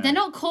Yeah, they're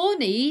not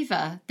corny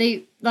either.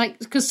 They like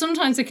because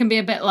sometimes it can be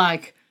a bit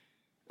like,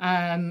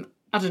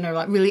 I don't know,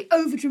 like really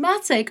over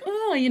dramatic.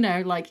 Oh, you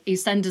know, like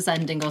EastEnders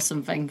ending or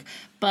something.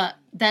 But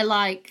they're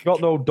like, got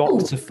no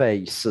doctor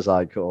face, as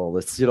I call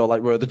it. You know,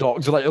 like where the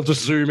doctor, like, he'll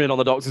just zoom in on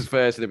the doctor's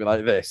face and he'll be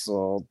like this,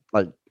 or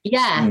like,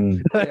 yeah,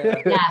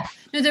 Yeah. yeah.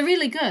 No, they're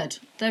really good.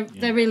 They're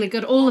really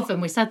good. All of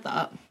them. We said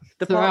that.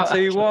 The Throughout, part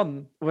 2 actually.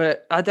 one where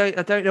I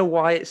don't know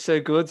why it's so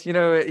good. You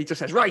know, he just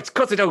says, "Right,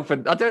 cut it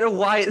open." I don't know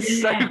why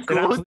it's so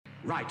good.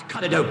 Right,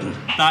 cut it open.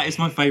 that is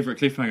my favourite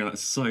cliffhanger.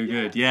 That's so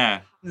good. Yeah.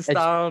 Hands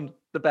down,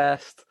 the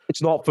best.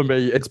 it's not for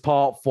me. It's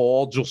part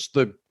 4, just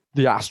the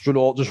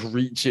astronaut just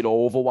reaching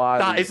over while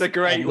That he's is a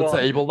great on the one.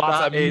 table. That's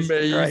That is a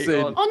great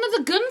amazing. one. Oh no,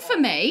 the gun for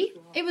me.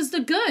 It was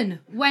the gun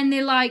when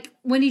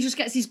when he just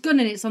gets his gun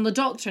and it's on the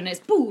doctor and it's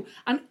boo,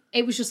 and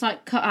it was just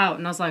like cut out,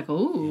 and I was like,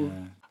 oh.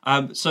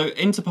 So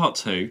into part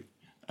 2.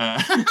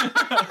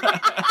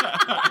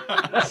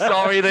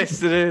 Sorry,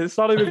 listeners.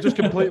 Sorry, we've just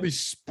completely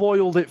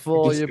spoiled it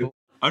for you. But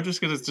I'm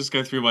just going to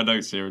go through my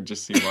notes here and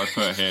just see what I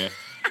put here.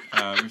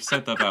 We've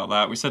said about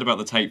that. We said about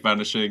the tape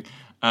vanishing.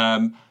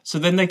 So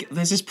then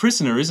there's this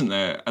prisoner, isn't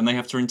there? And they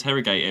have to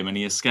interrogate him, and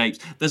he escapes.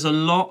 There's a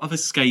lot of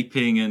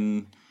escaping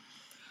and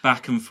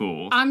back and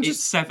forth.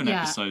 It's 7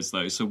 yeah. episodes,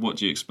 though, so what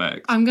do you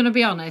expect? I'm gonna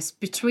be honest.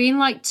 Between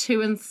like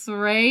 2 and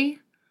 3,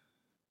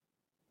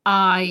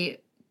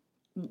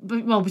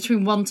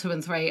 between 1, 2,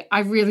 and 3, I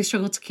really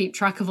struggled to keep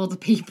track of all the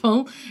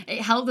people.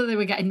 It helped that they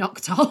were getting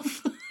knocked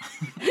off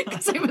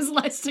because it was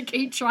less to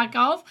keep track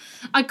of.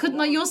 I couldn't.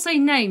 Like, you're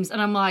saying names,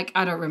 and I'm like,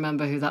 I don't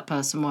remember who that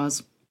person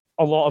was.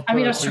 a lot of I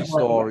mean, I Pertwee struggle.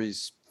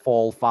 stories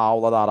fall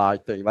foul of that, I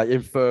think. Like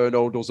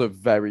Inferno does a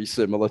very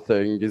similar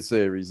thing in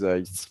Series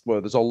 8,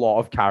 where there's a lot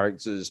of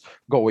characters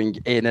going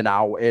in and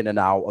out, and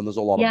there's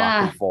a lot of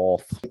back and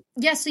forth.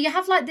 Yeah, so you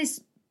have like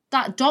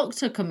that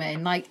doctor come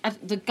in, like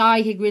the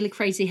guy who had really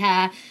crazy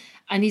hair,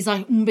 and he's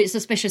like a bit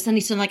suspicious, and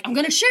he's like, I'm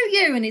gonna shoot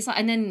you, and it's like,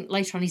 and then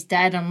later on he's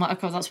dead. I'm like,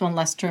 okay, that's one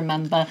less to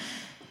remember.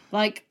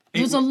 Like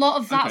there's a lot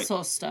of that sort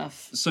of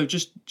stuff. So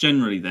just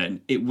generally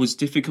then, it was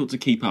difficult to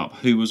keep up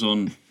who was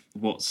on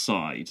what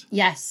side.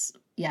 Yes,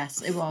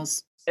 it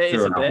was. It is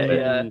Sure a enough, bit, mate.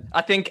 yeah.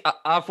 I think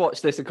I've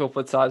watched this a couple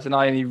of times and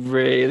I only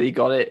really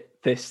got it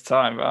this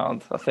time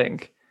round, I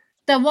think.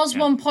 There was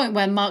one point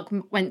where Mark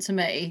went to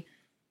me,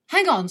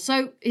 hang on,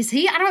 so is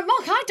he? And I went,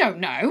 Mark, I don't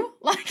know.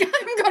 Like, I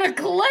haven't got a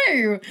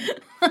clue.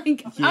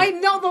 Like,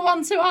 I'm not the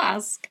one to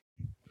ask.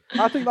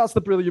 I think that's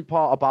the brilliant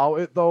part about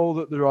it, though,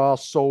 that there are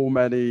so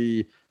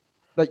many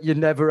that you're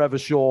never ever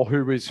sure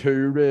who is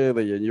who,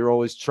 really, and you're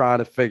always trying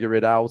to figure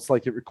it out.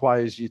 Like, it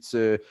requires you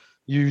to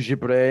use your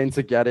brain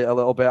to get it a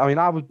little bit. I mean,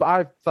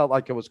 I felt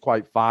like I was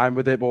quite fine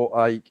with it, but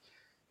like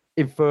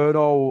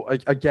Inferno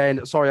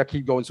again. Sorry, I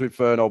keep going to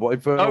Inferno, but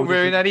Inferno. Don't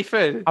ruin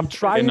anything. I'm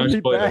trying no my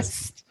spoilers.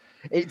 best.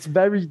 It's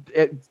very.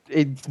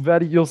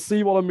 You'll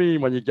see what I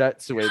mean when you get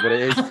to it, but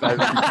it is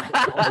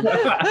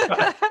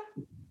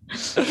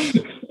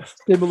very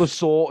similar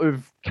sort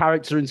of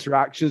character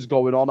interactions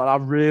going on, and I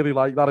really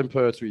like that in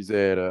Pertwee's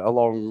era,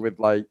 along with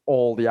like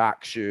all the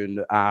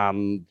action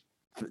and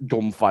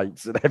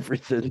gunfights and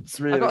everything. It's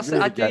really, I got to say,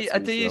 I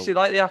do usually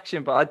like the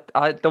action, but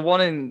I the one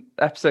in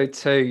episode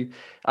 2,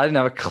 I didn't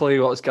have a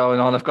clue what was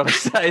going on. I've got to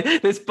say,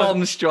 there's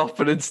bombs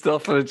dropping and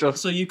stuff, and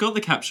just So you've got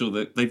the capsule.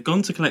 That they've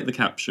gone to collect the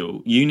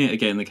capsule. Unit are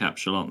getting the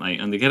capsule, aren't they?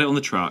 And they get it on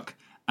the truck,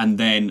 and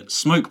then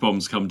smoke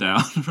bombs come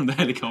down from the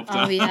helicopter.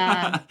 Oh,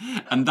 yeah.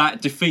 And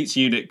that defeats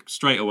Unit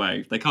straight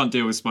away. They can't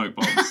deal with smoke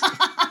bombs.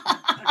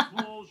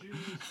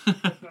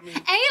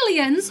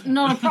 Aliens,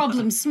 not a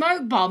problem.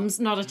 Smoke bombs,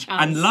 not a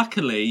chance. And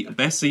luckily,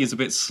 Bessie is a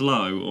bit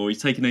slow, or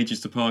he's taking ages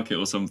to park it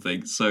or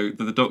something, so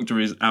the doctor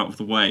is out of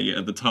the way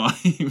at the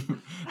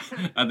time,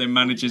 and then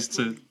manages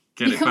to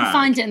get he it couldn't back.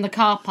 find it in the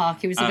car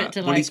park. He was a bit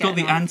delayed. Well, he's got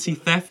the getting on.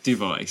 anti-theft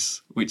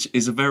device, which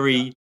is a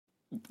very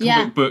Yeah.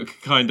 comic book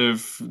kind of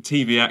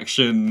TV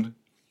action.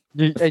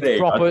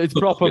 It's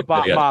proper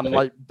Batman,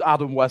 like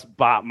Adam West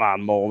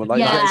Batman moment. Like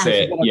Yeah. that's That's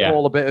it, what I yeah.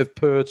 call a bit of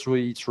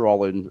Pertwee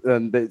trolling,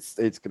 and it's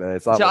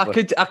great. So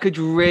I could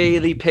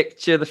really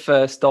picture the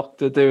first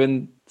Doctor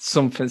doing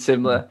something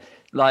similar,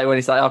 like when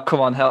he's like, "Oh, come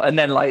on, help," and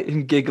then like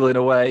him giggling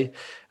away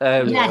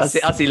Yes.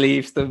 as he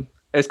leaves them.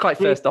 It's quite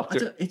first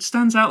Doctor. It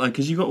stands out though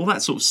because you got all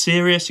that sort of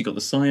serious, you got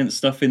the science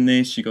stuff in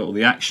this, you got all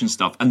the action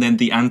stuff, and then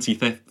the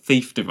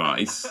anti-thief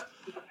device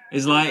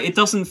is like it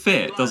doesn't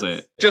fit, does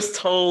it? Just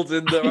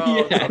holding their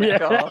arms on the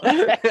car.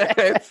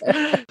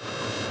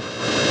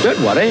 Don't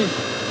worry.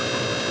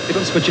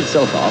 It'll switch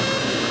itself off.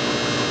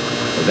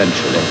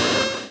 Eventually.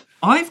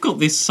 I've got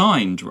this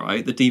signed,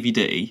 right, the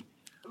DVD,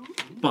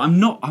 but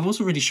I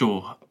wasn't really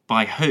sure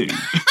by who.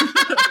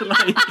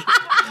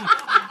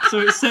 So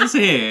it says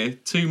here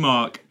to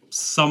Mark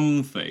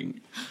something.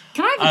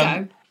 Can I have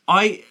a go?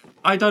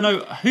 I don't know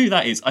who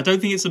that is. I don't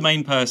think it's the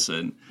main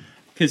person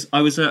because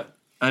I was at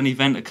an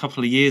event a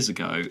couple of years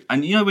ago,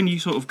 and you know when you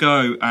sort of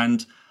go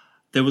and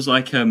there was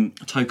like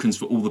tokens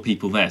for all the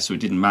people there, so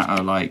it didn't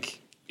matter like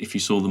if you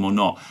saw them or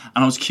not.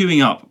 And I was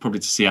queuing up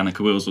probably to see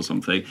Annika Wills or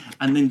something,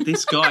 and then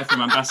this guy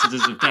from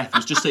Ambassadors of Death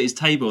was just at his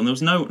table, and there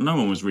was no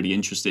one was really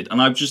interested, and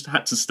I just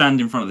had to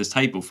stand in front of this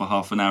table for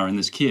half an hour in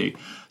this queue.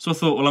 So I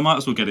thought, well, I might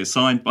as well get it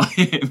signed by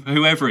him,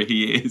 whoever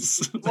he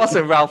is. It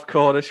wasn't Ralph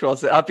Cornish,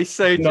 was it? I'd be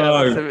so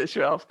jealous if it's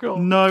Ralph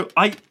Cornish. No,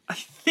 I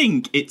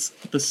think it's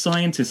the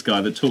scientist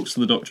guy that talks to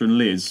the Doctor and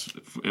Liz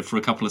for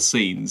a couple of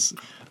scenes.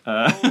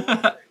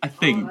 I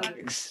think.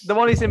 The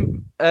one he's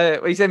in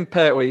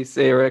Pertwee's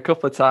era a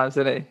couple of times,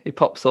 isn't he? He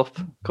pops up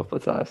a couple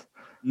of times.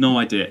 No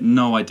idea.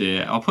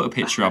 I'll put a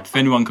picture up if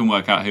anyone can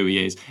work out who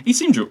he is. He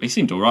seemed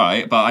all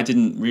right, but I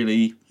didn't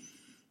really.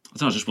 I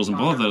don't know, I just wasn't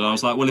bothered. I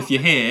was like, well, if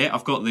you're here,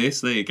 I've got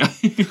this. There you go.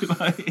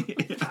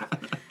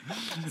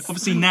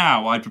 Obviously,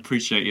 now I'd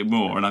appreciate it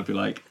more, and I'd be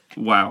like,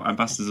 wow,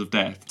 Ambassadors of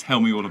Death, tell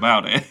me all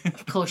about it.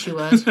 Of course you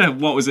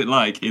would. What was it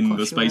like in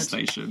the space you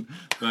would. station?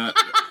 But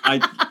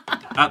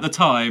at the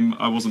time,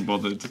 I wasn't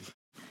bothered.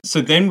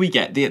 So then we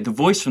get the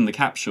voice from the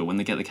capsule when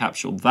they get the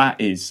capsule. That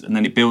is, and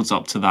then it builds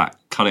up to that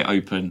cut it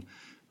open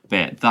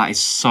bit. That is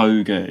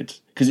so good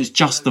because it's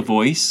just the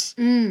voice.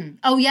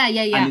 Oh, yeah.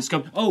 And it's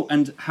go,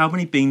 and how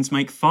many beans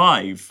make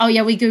 5? Oh,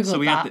 yeah, we Googled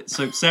So that.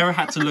 so Sarah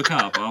had to look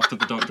up after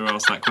the doctor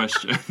asked that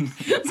question.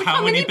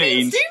 How many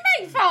beans do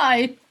make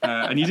 5?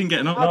 And you didn't get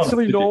an I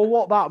actually know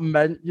what that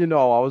meant. You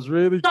know, I was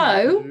really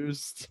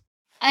confused.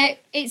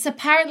 It's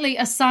apparently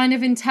a sign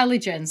of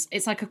intelligence.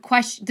 It's like a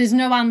question. There's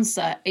no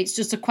answer. It's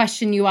just a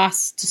question you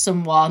ask to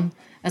someone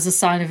as a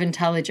sign of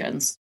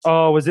intelligence.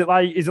 Oh, is it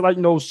like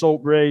No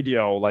Soap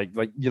Radio, like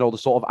you know, the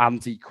sort of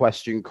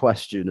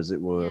anti-question, as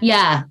it were?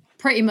 Yeah,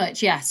 pretty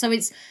much. Yeah. So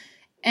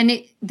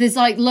there's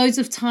like loads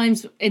of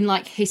times in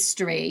like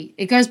history.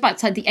 It goes back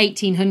to like the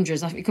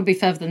 1800s. I think it could be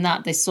further than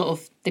that.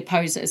 They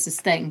pose it as this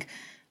thing,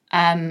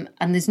 and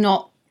there's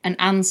not an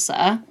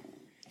answer,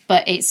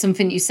 but it's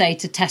something you say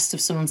to test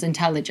of someone's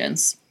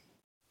intelligence.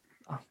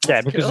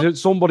 Yeah,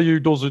 because somebody who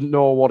doesn't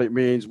know what it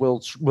means will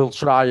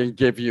try and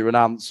give you an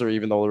answer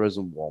even though there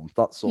isn't one.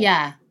 That's all.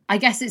 Yeah. I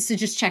guess it's to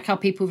just check how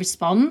people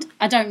respond.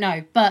 I don't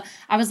know. But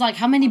I was like,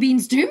 how many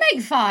beans do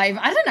make 5?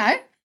 I don't know.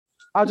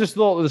 I just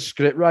thought the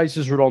script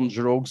writers were on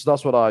drugs.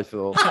 That's what I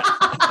thought.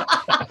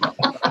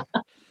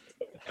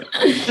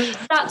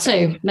 That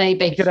too,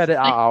 maybe. You can edit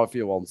that out if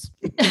you want.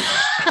 Oh,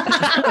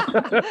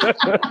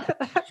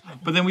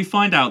 But then we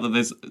find out that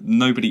there's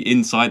nobody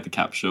inside the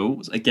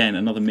capsule. Again,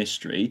 another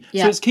mystery.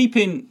 Yeah. So it's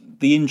keeping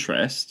the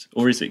interest,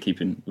 or was it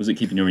keeping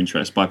your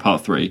interest by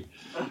part 3?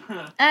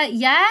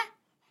 Yeah.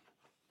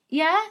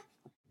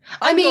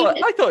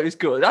 I thought it was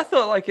good. I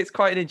thought like it's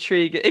quite an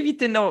intrigue. If you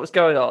didn't know what was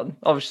going on,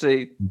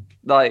 obviously,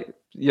 like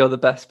you're the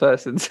best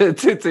person to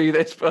do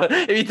this. But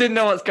if you didn't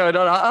know what's going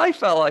on, I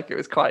felt like it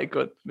was quite a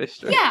good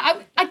mystery.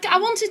 Yeah, I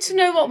wanted to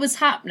know what was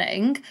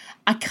happening.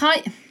 I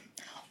can't.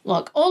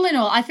 Look, all in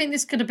all, I think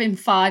this could have been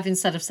 5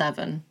 instead of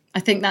 7. I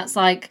think that's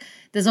like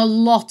there's a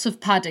lot of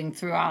padding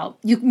throughout.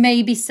 You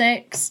maybe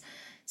 6.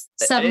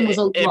 7 was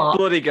a lot. It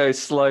bloody goes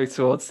slow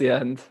towards the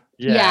end.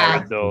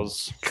 Yeah. It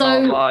does.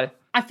 Can't lie.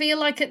 I feel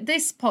like at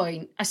this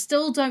point, I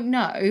still don't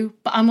know,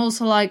 but I'm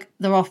also like,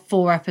 there are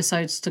 4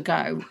 episodes to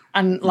go,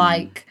 and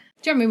like.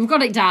 Do you know what I mean? We've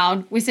got it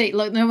down. We see,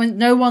 look,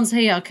 no one's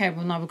here. Okay,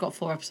 well, now we've got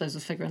 4 episodes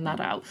of figuring that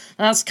out.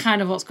 That's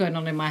kind of what's going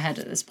on in my head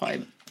at this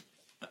point.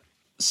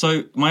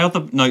 So my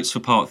other notes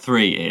for part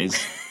 3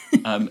 is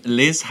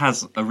Liz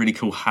has a really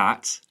cool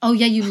hat. Oh,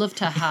 yeah, you loved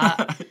her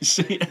hat.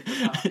 She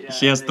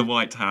has the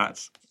white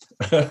hat.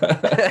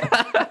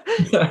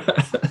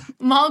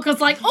 Mark was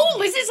like, oh,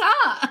 Liz's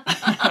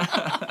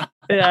hat.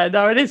 Yeah,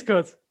 no, it is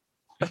good.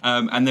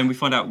 And then we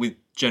find out with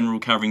General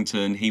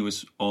Carrington, he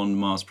was on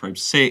Mars Probe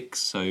 6,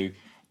 so...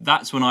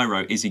 That's when I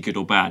wrote, is he good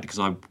or bad? Because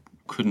I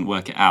couldn't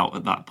work it out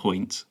at that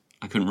point.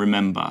 I couldn't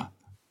remember.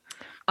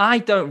 I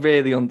don't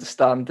really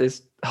understand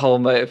his whole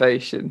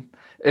motivation.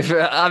 At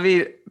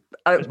the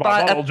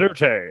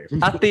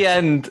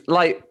end,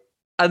 like,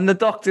 and the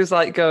doctor's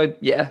like going,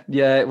 yeah,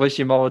 it was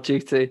your moral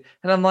duty.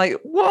 And I'm like,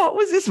 what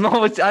was his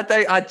moral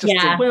duty?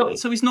 Well,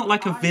 so he's not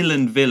like a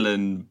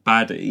villain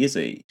baddie, is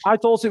he? I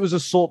thought it was a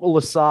subtle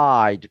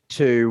aside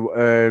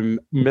to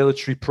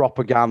military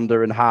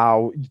propaganda and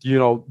how,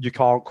 you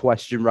can't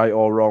question right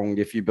or wrong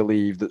if you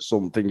believe that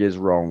something is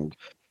wrong.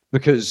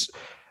 Because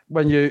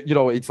when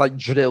it's like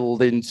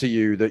drilled into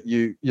you that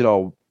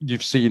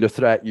you've seen a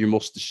threat, you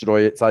must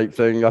destroy it type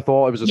thing. I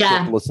thought it was a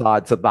subtle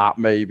aside to that,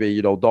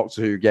 maybe,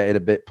 Doctor Who getting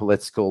a bit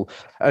political.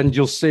 And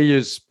you'll see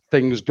as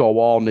things go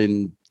on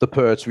in the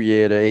Pertwee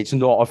era, it's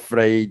not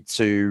afraid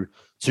to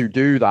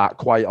do that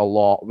quite a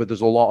lot. But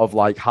there's a lot of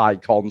like high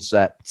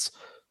concept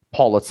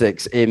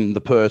politics in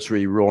the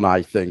Pertwee run,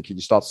 I think. And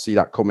you start to see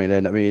that coming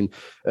in. I mean,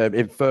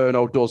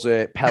 Inferno does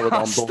it,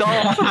 Peladon does it.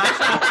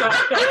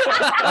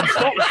 I'm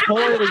stop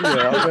spoiling you.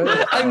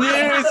 Okay?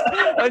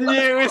 I knew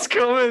it was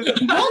coming.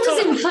 What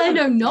does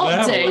Inferno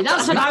not do?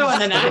 That's what I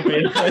want to know.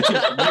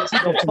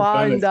 You'll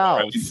find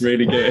out. It's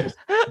really good.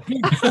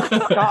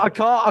 I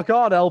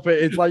can't help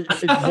it. It's like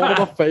it's one of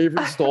my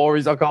favourite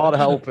stories. I can't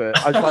help it.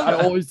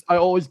 I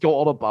always go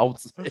on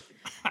about it.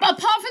 But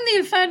apart from the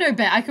Inferno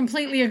bit, I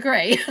completely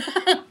agree.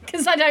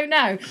 Because I don't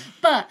know.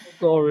 But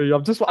sorry, I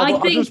just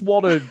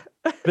want to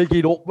pick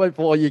it up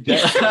before you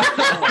get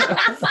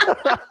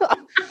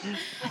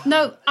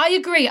No, I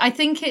agree. I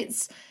think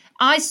it's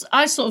I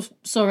sort of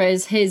saw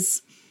it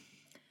as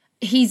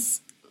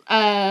he's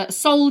a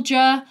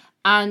soldier,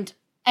 and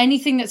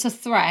anything that's a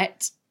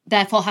threat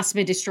therefore has to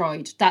be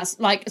destroyed. That's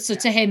like, so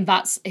to him,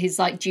 that's his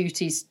like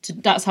duties.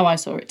 That's how I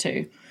saw it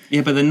too.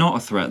 Yeah, but they're not a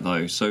threat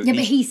though. So yeah,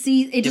 but he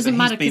sees it doesn't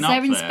matter because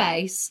they're in there.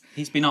 Space.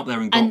 He's been up there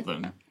and got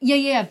them.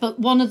 Yeah, but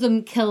one of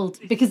them killed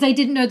because they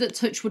didn't know that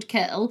Touch would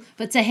kill.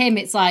 But to him,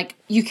 it's like,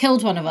 you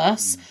killed one of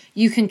us,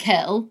 you can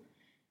kill,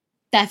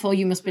 therefore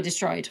you must be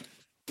destroyed.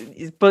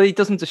 But he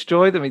doesn't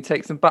destroy them. He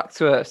takes them back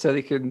to Earth so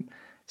he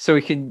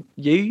can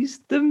use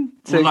them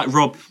to like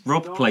rob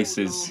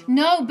places.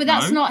 No, but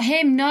that's not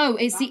him. No,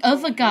 it's the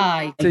other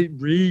guy.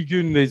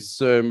 Regan is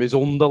his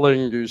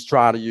underling who's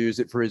trying to use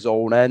it for his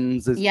own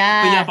ends.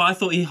 Yeah, but I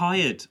thought he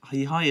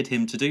hired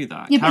him to do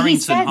that. Yeah,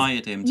 Carrington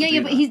hired him.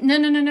 But he's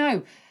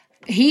no.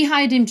 He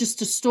hired him just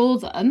to store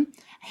them.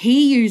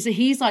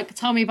 He's like,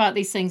 tell me about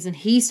these things, and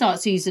he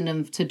starts using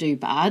them to do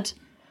bad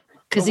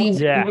because he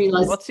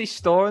realized. What's he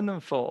storing them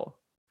for?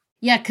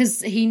 Yeah,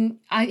 because he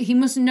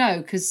must know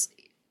because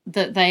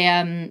that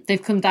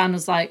they've come down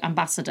as like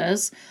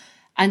ambassadors,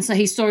 and so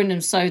he's storing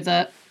them so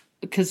that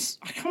because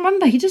I can't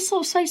remember, he just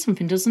sort of says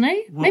something, doesn't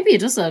he? Well, maybe he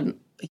doesn't.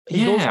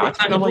 He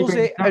does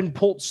it and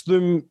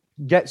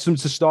gets them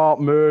to start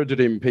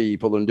murdering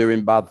people and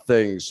doing bad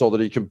things so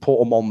that he can put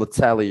them on the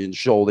telly and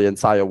show the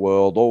entire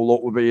world, oh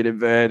look, we're being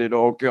invaded,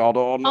 oh god,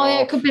 oh no, yeah,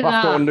 it could be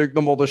have to nuke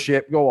the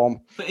mothership, go on.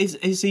 But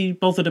is he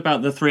bothered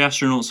about the 3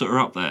 astronauts that are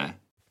up there?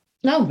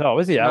 No,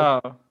 is he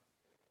out?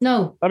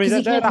 No, I mean,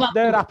 they're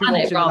happy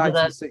watching the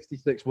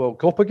 1966 World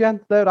Cup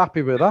again. They're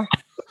happy with that.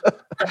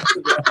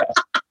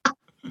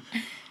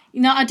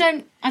 I don't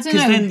know.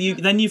 Because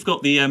then you've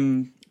got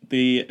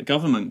the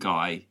government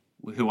guy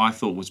who I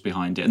thought was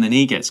behind it, and then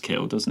he gets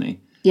killed, doesn't he?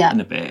 Yeah, in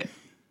a bit.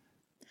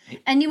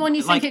 Anyone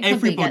you think like it could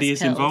everybody be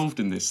is killed. Involved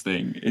in this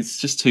thing. It's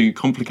just too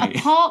complicated.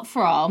 Apart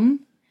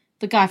from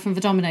the guy from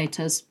the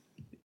Dominators.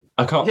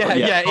 I can't.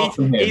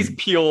 He's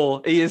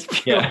pure. He is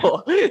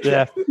pure.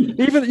 Yeah.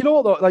 Even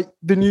though, like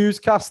the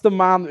newscaster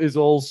man is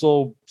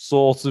also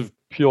sort of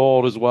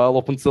pure as well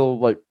up until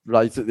like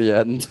right at the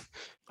end.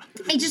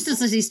 He just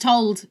does as he's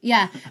told.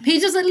 Yeah, he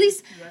does at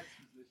least.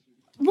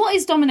 What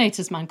is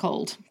Dominators Man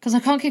called? Because I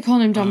can't keep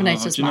calling him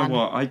Dominators Man. Do you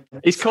know what?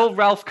 He's called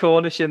Ralph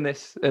Cornish in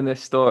this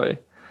story.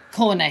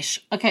 Cornish.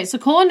 Okay, so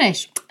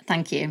Cornish.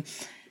 Thank you.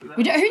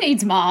 Who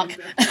needs Mark?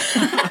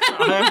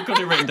 I've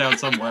got it written down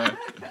somewhere.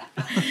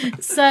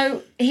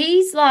 So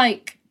he's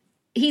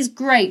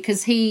great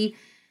because he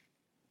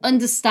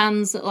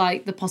understands that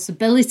like the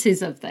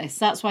possibilities of this.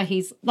 That's why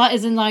that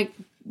isn't like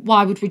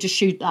why would we just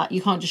shoot that?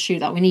 You can't just shoot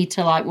that. We need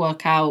to like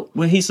work out.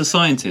 Well, he's a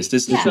scientist,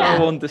 isn't he? So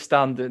Yeah.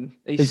 understanding.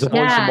 He's a voice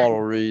Yeah. of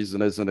moral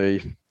reason, isn't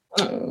he?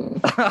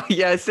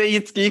 Yeah,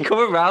 see, you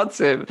come around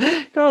to him.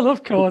 I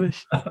love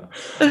Cornish.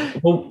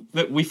 Well,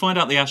 we find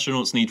out the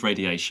astronauts need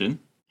radiation.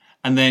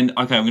 And then,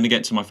 okay, I'm going to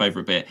get to my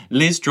favourite bit.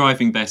 Liz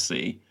driving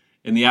Bessie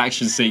in the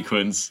action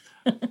sequence,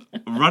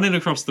 running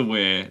across the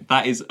weir.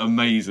 That is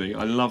amazing.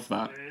 I love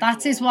that.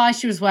 That is why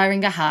she was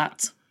wearing a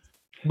hat.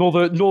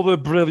 Another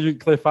brilliant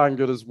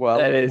cliffhanger as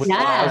well. It is. with Yeah.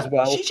 that as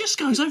well. She just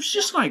goes, I was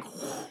just like,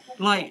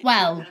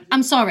 Well,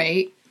 I'm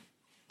sorry,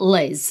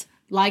 Liz.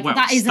 Like, Well,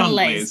 that isn't stunt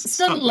Liz. Liz.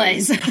 Stunt Stunt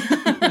Liz.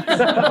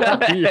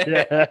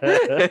 Yeah.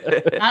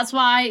 That's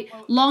why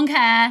long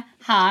hair,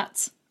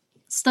 hat,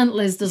 stunt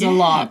Liz does a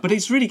lot. But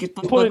it's really good.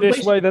 Put it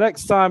this way, the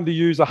next time they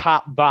use a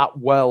hat that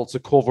well to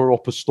cover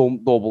up a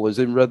stunt double is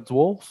in Red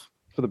Dwarf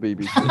for the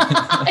BBC.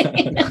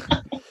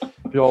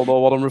 You all know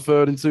what I'm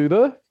referring to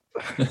there?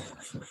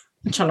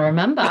 I'm trying to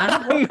remember.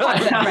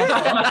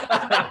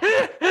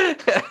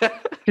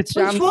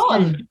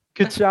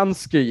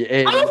 Kachansky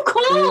in Oh, of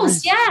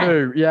course, series yeah.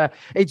 2. Yeah,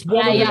 it's one.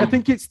 Yeah, of the, yeah. I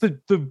think it's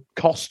the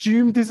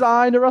costume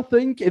designer. I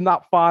think in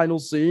that final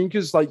scene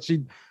because like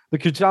the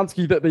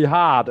Kachansky that they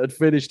had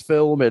finished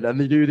filming, and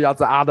they knew they had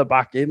to add her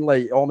back in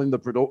late on in the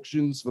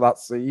productions for that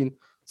scene,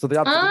 so they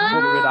had to put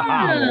her in a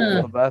hat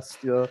over the vest.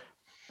 Yeah.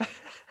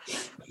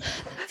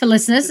 For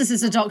listeners, this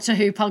is a Doctor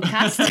Who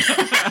podcast.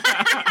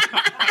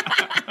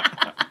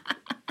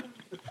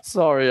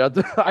 Sorry, I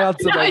had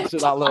to mention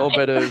that little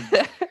bit of.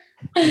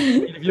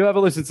 If you ever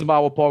listen to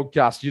our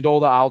podcast, you know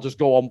that I'll just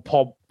go on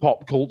pop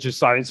culture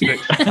science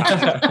fiction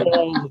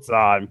all the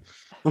time.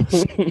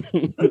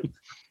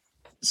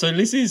 So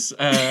Liz is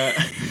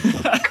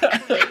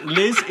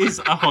Liz is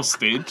a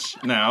hostage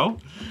now.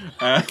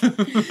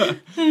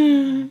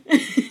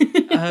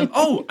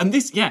 And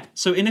this, yeah.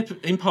 So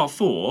in part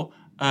 4,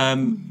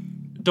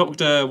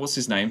 Doctor, what's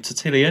his name?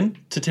 Tertullian.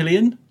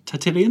 Titillion?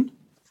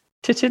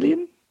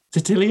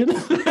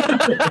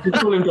 We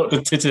call him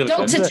Dr. Tertullian.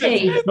 Dr.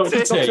 T.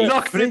 Dr. T.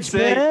 Dr. T.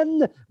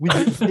 Men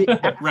with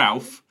the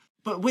Ralph.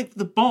 But with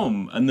the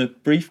bomb and the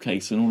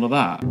briefcase and all of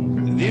that.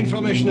 The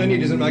information I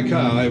need is in my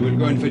car. I will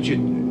go and fetch it.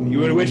 You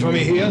will wait for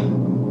me here?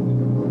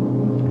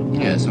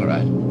 Yes, all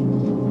right.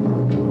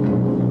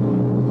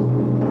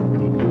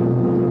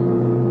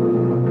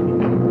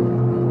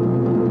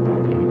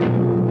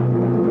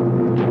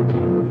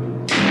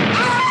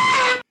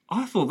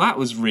 I thought that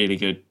was really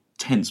good,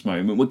 tense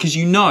moment because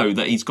you know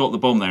that he's got the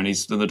bomb there and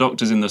the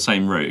doctor's in the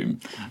same room.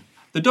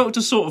 The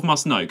doctor sort of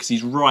must know because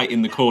he's right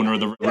in the corner of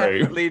the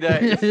room,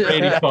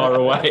 really far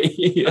away,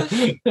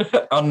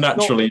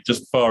 unnaturally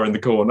just far in the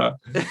corner.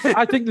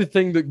 I think the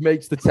thing that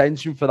makes the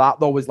tension for that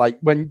though is like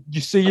when you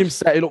see him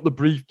setting up the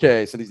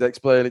briefcase and he's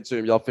explaining it to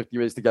him, you have 50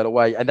 minutes to get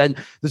away, and then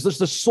there's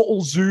just a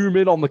subtle zoom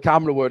in on the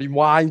camera where he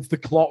winds the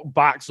clock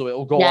back so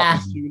it'll go off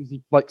as soon as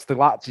he flicks the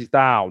latches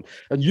down,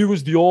 and you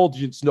as the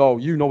audience know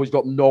he's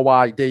got no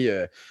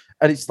idea.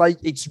 And it's like,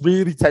 it's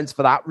really tense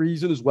for that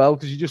reason as well,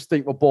 because you just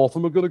think, well, both of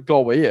them are going to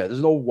go here. There's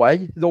no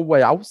way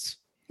out.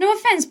 No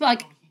offense, but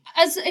like,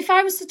 as if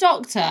I was the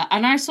doctor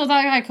and I saw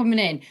that guy coming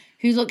in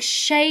who looks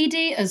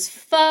shady as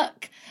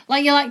fuck,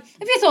 like, you're like,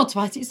 have you thought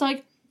about it? It's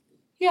like,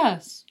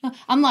 yes.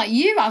 I'm like,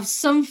 you have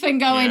something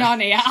going on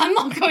here. I'm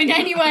not going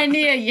anywhere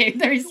near you.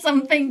 There is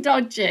something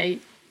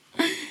dodgy.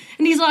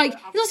 And he's like,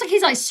 it looks like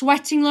he's like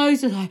sweating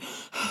loads and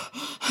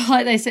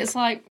like this. It's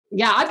like,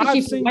 yeah, I'd be I've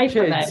keeping seen away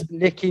from kids it.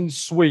 nicking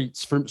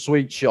sweets from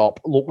Sweet Shop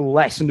look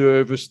less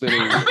nervous than he.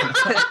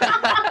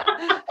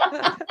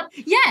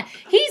 yeah,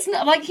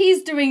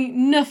 he's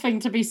doing nothing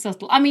to be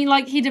subtle. I mean,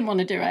 like, he didn't want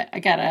to do it. I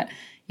get it,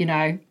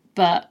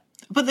 but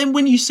then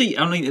when you see,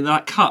 I mean,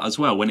 that cut as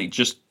well, when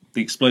the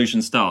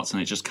explosion starts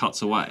and it just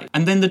cuts away.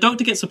 And then the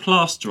doctor gets a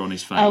plaster on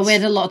his face. Oh, we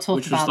had a lot of talk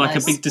which was about like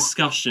this. a big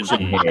discussion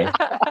here.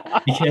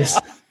 Yes.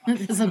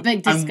 There's a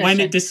big discussion. And when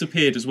it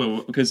disappeared as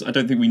well, because I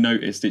don't think we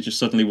noticed, it just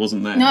suddenly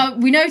wasn't there. No,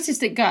 we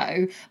noticed it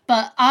go,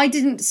 but I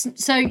didn't.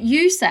 So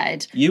you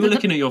said You were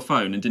looking at your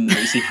phone and didn't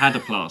notice he had a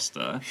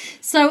plaster.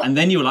 So and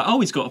then you were like, oh,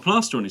 he's got a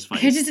plaster on his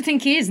face. Who does he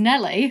think he is,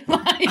 Nelly?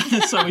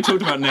 So we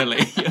talked about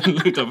Nelly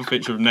and looked up a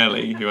picture of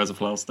Nelly, who has a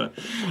plaster.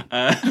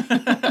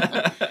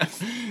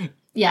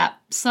 Yeah,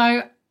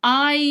 so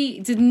I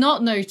did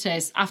not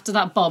notice after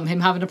that bomb him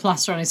having a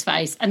plaster on his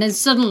face, and then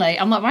suddenly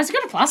I'm like, why has he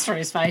got a plaster on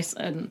his face?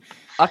 And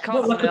I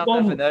can't say I've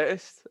never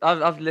noticed.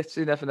 I've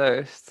literally never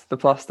noticed the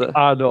plaster.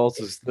 I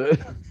noticed it.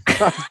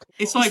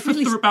 It's like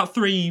for about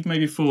 3,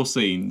 maybe 4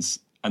 scenes,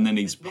 and then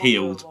he's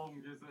peeled.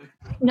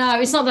 No,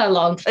 it's not that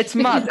long. It's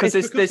mad because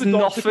there's the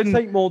doctor can nothing.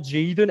 take more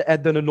G than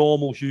a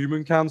normal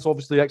human can. So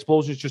obviously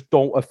explosions just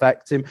don't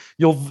affect him.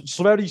 You'll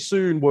very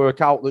soon work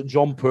out that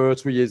John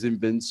Pertwee is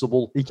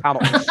invincible. He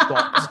cannot be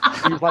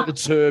stopped. He's like the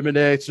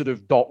Terminator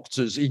of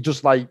doctors. He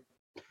just like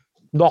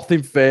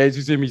nothing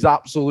phases him. He's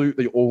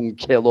absolutely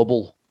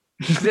unkillable.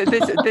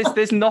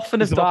 There's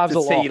nothing of survives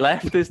Dr. a lot. T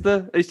left, is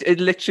there? It's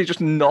literally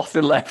just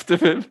nothing left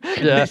of him.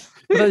 Yeah.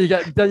 Then you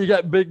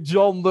get Big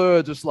John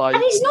there, just like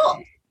And he's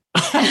not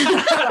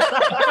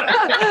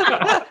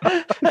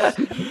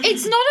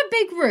It's not a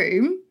big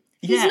room.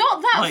 He's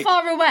not that like,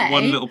 far away.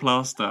 One little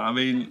plaster. I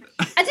mean,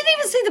 I didn't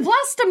even see the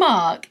plaster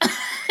mark.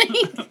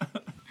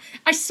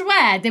 I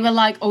swear they were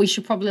like, oh, he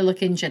should probably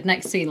look injured.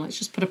 Next scene, let's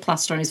just put a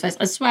plaster on his face.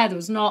 I swear there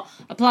was not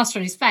a plaster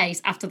on his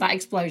face after that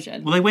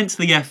explosion. well, they went to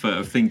the effort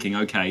of thinking,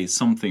 okay,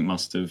 something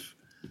must have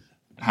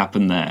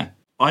happened there.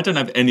 I don't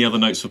have any other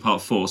notes for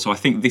part 4, so I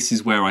think this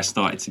is where I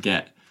started to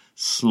get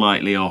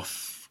slightly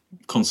off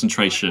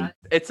concentration.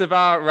 It's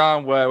about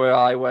around where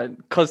I went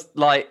because,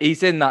 like,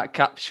 he's in that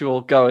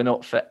capsule going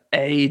up for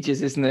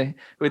ages, isn't he?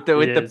 With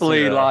the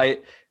blue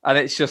light, and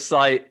it's just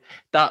like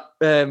that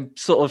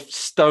sort of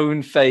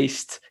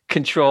stone-faced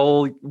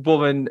control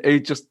woman who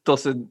just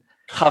doesn't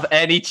have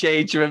any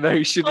change of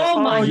emotion. Oh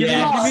my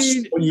yes.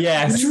 You mean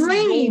Yes.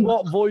 Dream.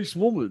 what voice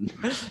woman?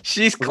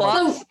 She's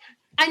class.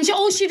 And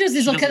all she does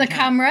is look at the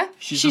camera.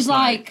 She's just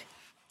like,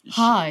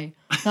 hi.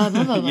 Blah,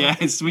 blah, blah, blah.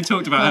 Yes, we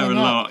talked about her a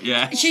lot.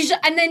 Yeah,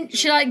 And then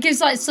she like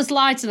gives like this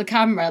lie to the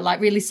camera, like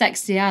really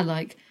sexy eye,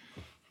 like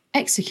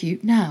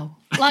execute now.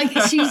 Like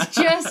she's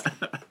just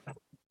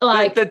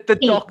like the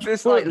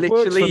doctor's like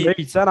literally. Works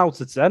for me, 10 out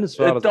of 10 as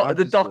far as I'm The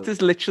concerned.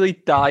 doctor's literally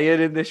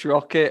dying in this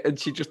rocket, and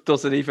she just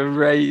doesn't even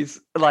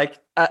raise like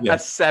a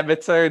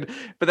semitone.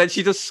 But then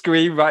she just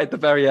scream right at the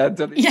very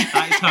end. And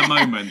that is her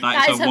moment.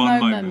 That is her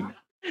one moment.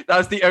 That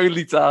was the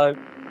only time.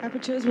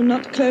 Apertures will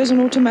not close on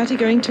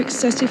automatic owing to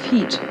excessive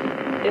heat.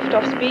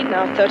 Lift-off speed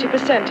now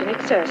 30% in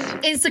excess.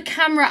 It's the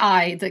camera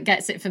eye that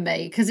gets it for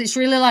me because it's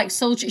really like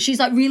sultry. She's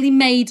like really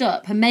made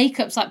up. Her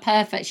makeup's like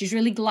perfect. She's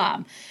really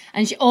glam,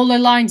 and all her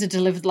lines are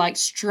delivered like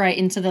straight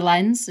into the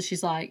lens. So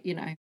she's like, you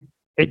know.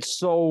 It's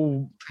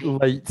so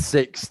late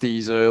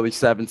 60s, early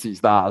 70s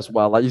that as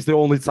well. Like, it's the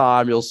only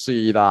time you'll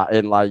see that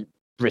in like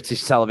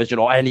British television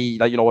or any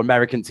like,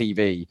 American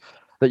TV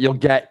that you'll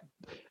get.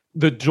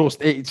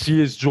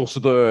 She is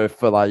just there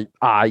for like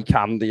eye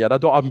candy, and I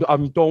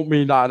don't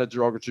mean that in a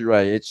derogatory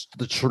way. It's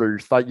the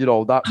truth, like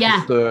that's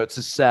just there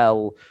to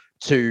sell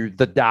to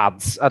the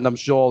dads, and I'm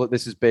sure that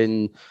this has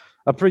been.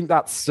 I think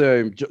that's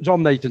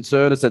John Nathan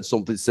Turner said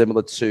something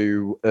similar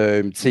to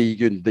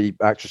Tegan, the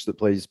actress that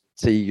plays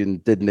Tegan,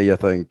 didn't he? I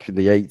think in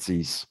the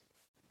 80s.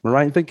 Am I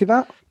right in thinking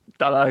that?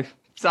 Don't know.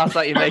 Sounds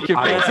like you're making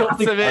things up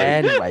to me.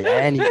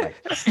 Anyway,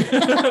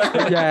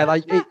 yeah,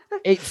 like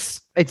it's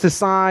a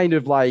sign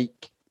of like.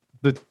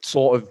 The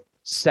sort of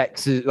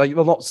sexism, like,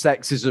 well, not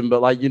sexism,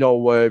 but like, it's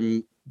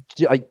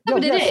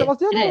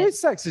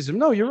sexism.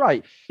 No, you're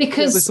right.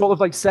 Because the sort of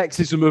like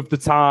sexism of the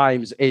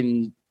times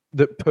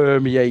that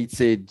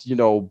permeated,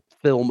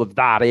 film of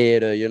that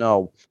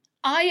era,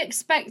 I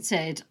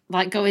expected,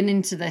 like, going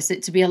into this,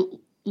 it to be a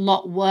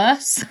lot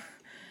worse.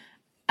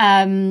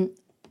 And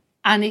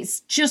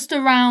it's just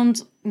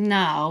around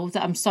now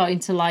that I'm starting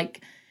to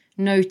like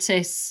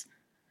notice.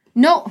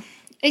 No,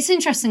 it's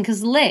interesting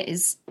because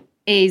Liz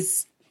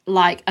is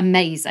like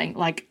amazing.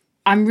 Like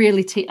I'm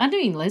really I'm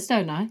doing Liz,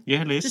 don't I?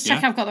 Yeah, Liz. Just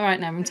check I've got the right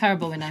name. I'm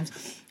terrible with names.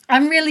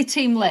 I'm really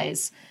team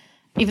Liz,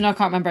 even though I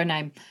can't remember her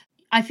name.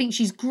 I think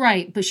she's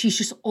great, but she's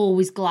just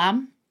always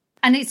glam.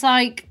 And it's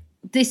like,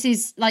 this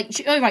is like,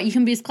 right, you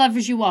can be as clever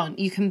as you want.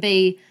 You can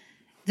be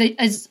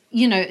as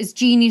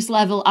genius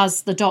level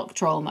as the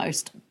Doctor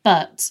almost,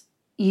 but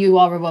you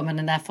are a woman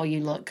and therefore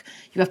you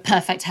have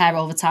perfect hair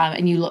all the time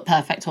and you look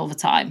perfect all the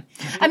time.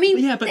 I mean,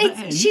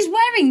 she's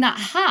wearing that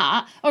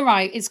hat. All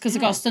right, it's because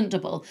I got a stunt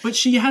double. But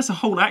she has a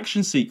whole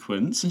action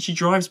sequence and she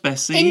drives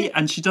Bessie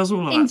and she does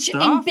all of that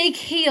stuff. In big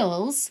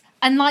heels,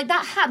 and like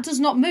that hat does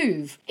not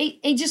move.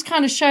 It just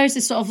kind of shows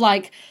this sort of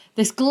like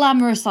this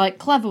glamorous, like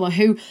clever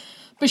one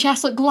but she has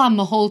to look glam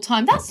the whole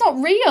time. That's not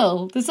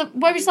real.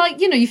 Where it's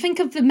like, you think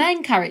of the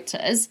main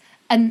characters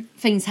and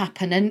things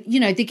happen and,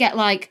 they get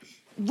like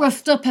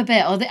roughed up a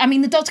bit, or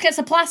the Doctor gets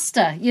a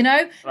plaster,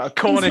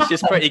 Cornish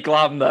is pretty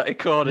glam, that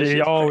Cornish.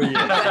 Yeah,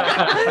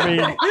 I mean,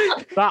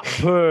 that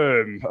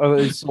perm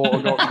is sort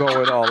of got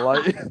going on.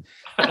 Like,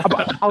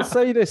 I'll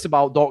say this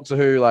about Doctor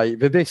Who: like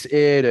this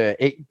era,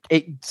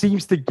 it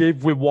seems to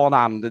give with one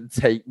hand and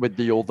take with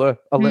the other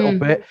a little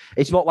bit.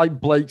 It's not like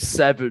Blake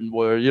 7,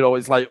 where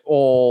it's like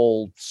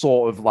all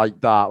sort of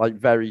like that, like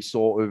very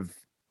sort of.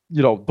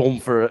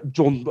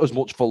 Done as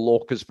much for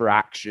look as for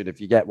action,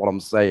 if you get what I'm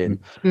saying.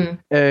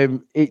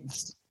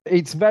 It's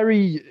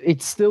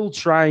still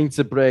trying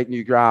to break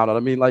new ground. And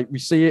I mean, like, we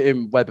see it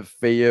in Web of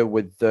Fear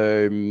with,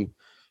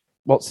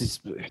 what's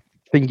his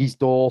thingy's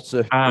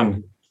daughter?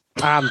 Anne.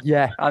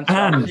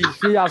 And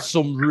she has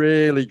some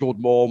really good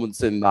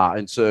moments in that,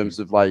 in terms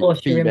of, like,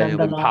 female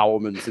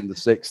empowerment in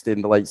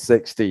the late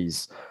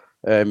 60s.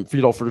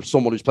 For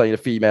someone who's playing a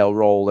female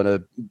role in a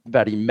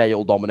very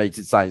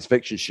male-dominated science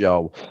fiction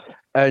show.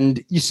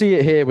 And you see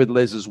it here with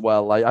Liz as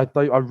well. Like,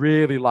 I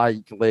really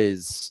like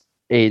Liz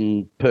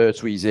in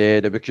Pertwee's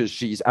era because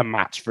she's a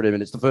match for him.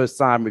 And it's the first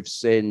time we've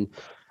seen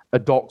a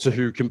Doctor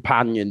Who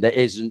companion that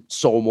isn't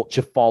so much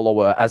a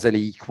follower as an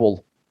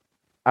equal.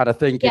 And I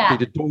think if they'd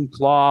have done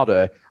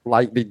Clara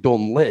like they'd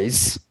done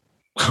Liz...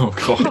 Oh,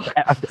 God.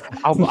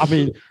 I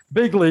mean,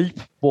 big leap,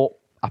 but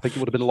I think it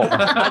would have been a lot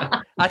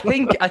better. I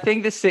think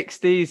the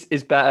 60s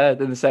is better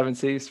than the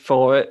 70s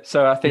for it.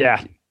 So I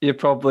think you're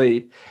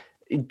probably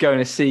going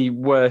to see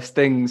worse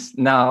things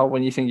now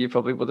when you think you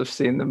probably would have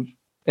seen them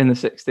in the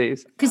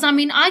 60s. Because, I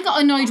mean, I got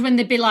annoyed when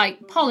they'd be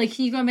like, Polly,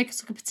 can you go and make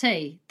us a cup of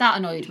tea? That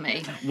annoyed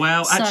me.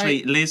 Well,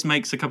 actually, Liz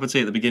makes a cup of tea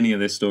at the beginning of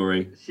this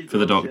story for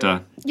the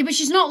Doctor. Yeah, but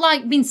she's not,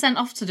 like, been sent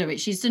off to do it.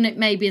 She's done it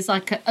maybe as,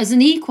 like, as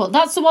an equal.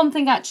 That's the one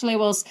thing, actually,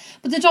 was...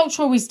 But the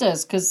Doctor always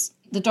does, because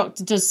the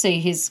Doctor does see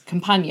his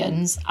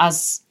companions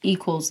as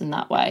equals in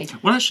that way.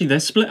 Well, actually, they're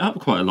split up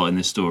quite a lot in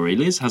this story.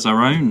 Liz has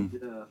her own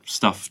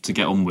stuff to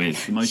get on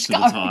with most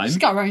of the time. She's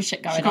got her own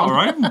shit going on. She's got her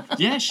own.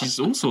 Yeah, she's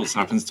all sorts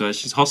happens to her.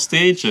 She's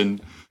hostage and...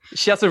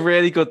 She has a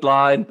really good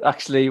line,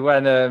 actually,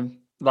 when,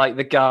 like,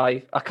 the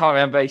guy, I can't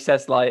remember, he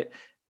says, like,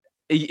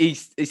 he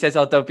says,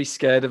 oh, don't be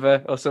scared of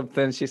her or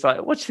something. She's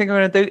like, what do you think I'm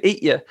going to do?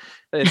 Eat you?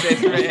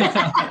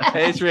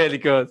 It's really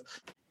good.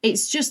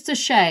 It's just a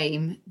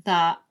shame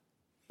that,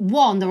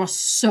 one, there are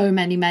so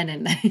many men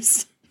in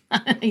this.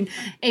 I mean,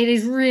 it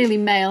is really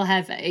male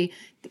heavy,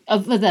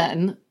 other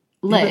than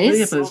Liz.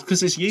 Yeah, but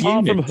because it's you.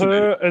 Apart from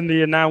her and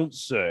the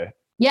announcer.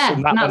 Yeah,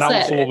 and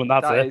that's it. Woman,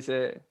 that's That it. is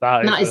it.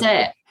 That is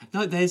it.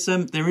 No,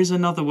 there is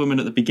another woman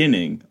at the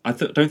beginning. I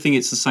don't think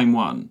it's the same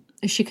one.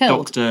 Is she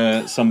killed?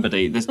 Dr.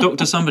 Somebody. There's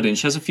Dr. Somebody, and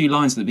she has a few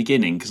lines at the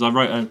beginning because I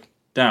wrote her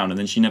down, and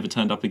then she never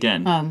turned up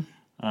again.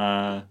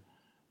 But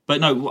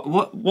no,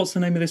 what's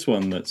the name of this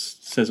one that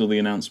says all the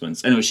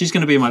announcements? Anyway, she's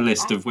going to be in my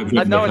list of women.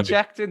 I know I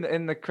checked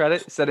in the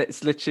credits, said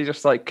it's literally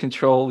just like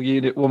Control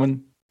Unit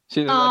Woman.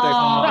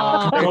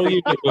 Control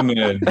Unit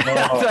Woman.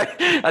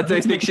 I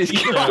don't think she's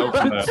killed.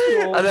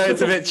 I know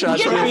it's a bit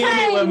tragic. Control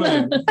Unit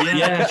Woman.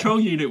 Yeah, Control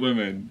Unit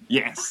Woman.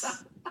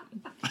 Yes.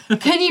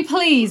 Can you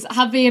please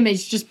have the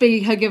image just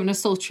be her giving a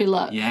sultry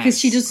look? Yes. Because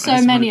she does so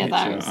many of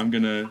those. I'm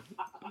going to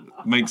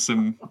make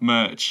some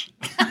merch.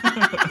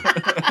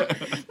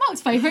 Mark's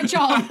favourite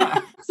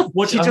job.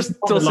 She just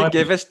doesn't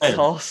give a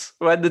toss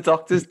when the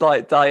Doctor's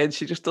like dying.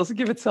 She just doesn't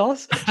give a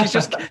toss.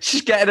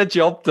 She's getting a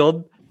job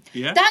done.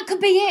 Yeah. That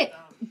could be it.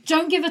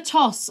 Don't give a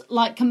toss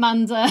like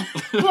Commander.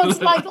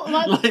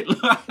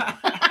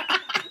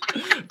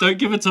 Don't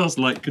give a toss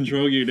like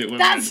Control Unit Woman.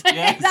 That's it.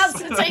 Yes. That's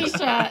the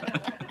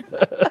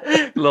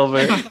t-shirt. Love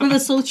it. With a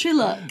sultry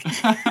look.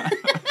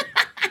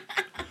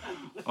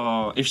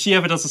 Oh, if she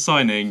ever does a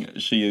signing,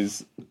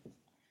 she's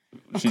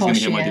going to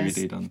get my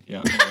DVD done.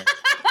 Yeah.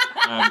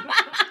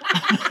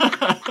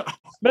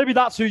 Maybe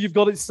that's who you've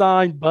got it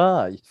signed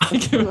by. I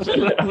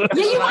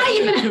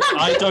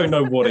don't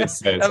know what it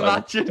says.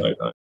 Imagine. I don't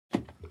know.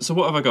 So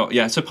what have I got?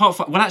 Yeah, so part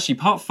 5. Well, actually,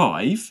 part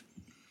 5,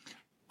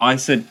 I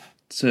said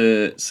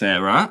to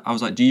Sarah, I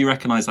was like, do you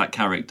recognise that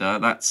character?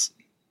 That's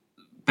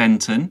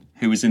Benton,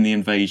 who was in the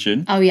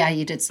invasion. Oh, yeah,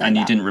 you did say and that.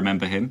 you didn't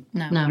remember him.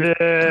 No.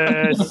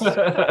 Yes.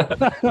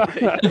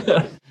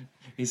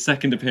 His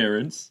second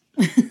appearance.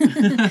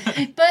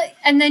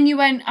 And then you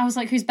went, I was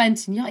like, who's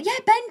Benton? You're like, yeah,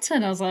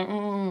 Benton. I was like,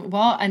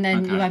 what? And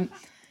then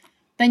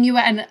you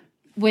went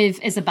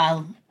with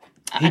Isabel.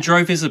 He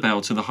drove Isabel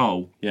to the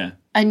hole, yeah.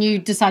 And you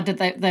decided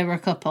that they were a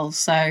couple,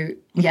 so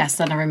yes,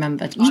 then I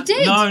remembered. You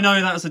did? No,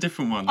 that was a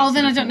different one.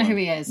 Then I don't know who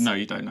he is. No,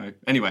 you don't know.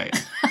 Anyway,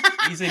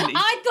 he's in...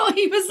 I thought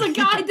he was the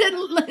guy that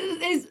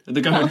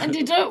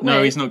ended up with.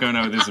 No, he's not going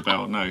out with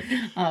Isabel, no.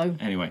 Oh.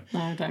 Anyway. No,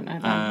 I don't know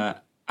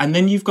that. And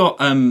then you've got,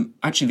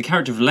 actually, the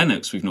character of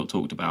Lennox we've not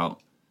talked about,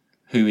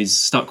 who is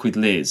stuck with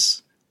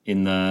Liz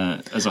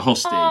as a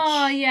hostage.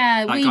 Oh,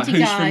 yeah, that weedy guy. Who's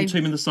guy. from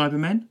Tomb of the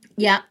Cybermen?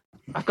 Yeah.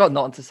 I've got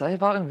nothing to say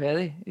about him,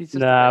 really. He's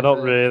just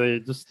not really.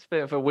 Just a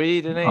bit of a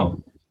weed, isn't he?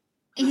 Oh.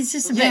 He's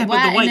just a bit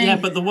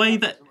wet, but the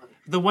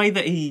way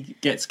that he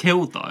gets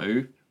killed,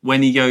 though,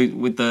 when he goes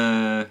with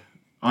the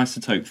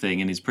isotope thing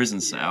in his prison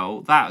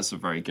cell, that was a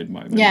very good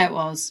moment. Yeah, it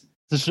was.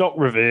 It's a shock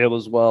reveal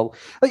as well.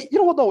 Like, you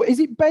know what, though?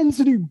 Is it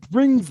Benson who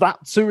brings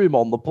that to him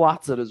on the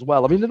platter as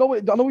well? I mean, I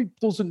know he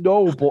doesn't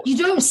know, but... You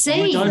don't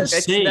see.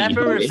 It's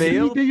never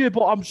revealed.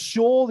 But I'm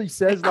sure he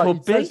says,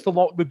 says to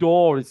lock the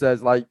door. He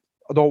says, like,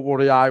 don't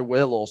worry, I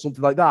will, or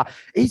something like that.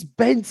 Is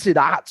Benson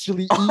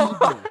actually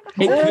evil?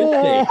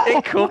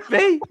 It could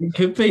be. It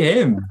could be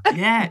him.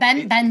 Yeah.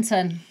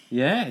 Benton.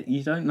 Yeah,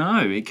 you don't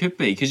know. It could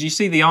be, because you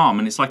see the arm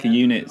and it's like a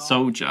unit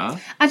soldier.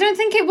 I don't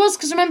think it was,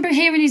 because I remember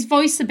hearing his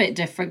voice a bit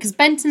different, because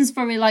Benton's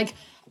very,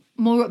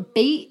 more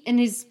upbeat in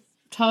his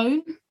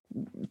tone.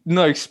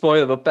 No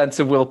spoiler, but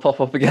Benton will pop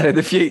up again in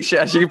the future,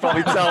 as you can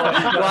probably tell.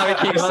 Why we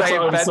keep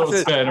saying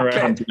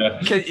Benton.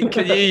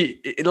 Can you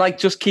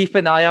just keep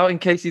an eye out in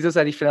case he does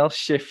anything else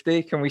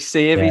shifty? Can we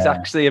see if he's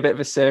actually a bit of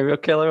a serial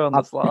killer on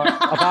the slide?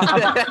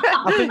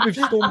 I think we've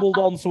stumbled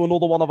onto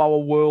another one of our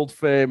world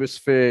famous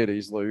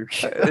theories, Luke.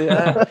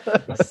 Yeah,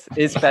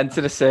 is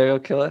Benton a serial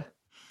killer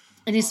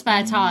in his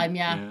spare time?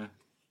 Yeah.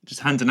 Just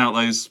handing out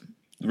those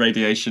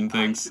radiation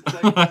things.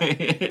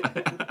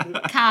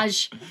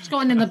 Cash. Just got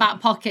one in the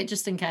back pocket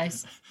just in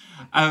case.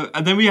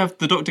 And then we have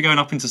the Doctor going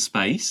up into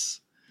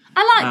space.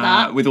 I like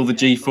that. With all the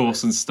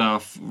G-force and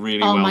stuff. Really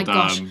well done. Oh my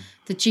gosh.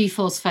 The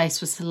G-force face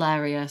was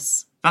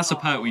hilarious. That's a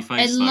Pertwee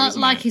face, It looked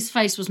like his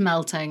face was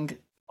melting.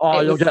 Oh,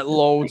 It you'll was- get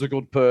loads of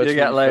good perch. You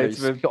get in loads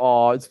face. of-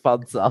 Oh, it's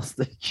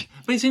fantastic.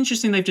 But it's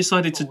interesting they've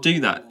decided to do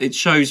that. It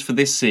shows for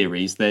this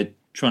series they're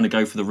trying to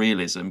go for the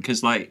realism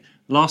because, like,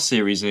 last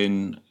series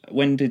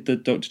when did the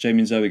Dr. Jamie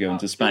and Zoe go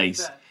into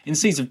space? In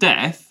Seeds of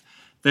Death,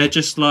 they're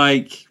just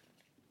like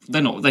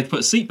they put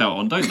a seatbelt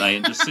on, don't they,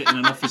 and just sit in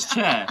an office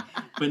chair.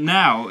 But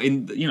now,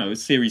 in a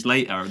series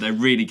later, they're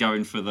really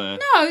going for the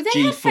No,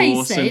 they had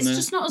G-force and faces, the-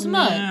 just not as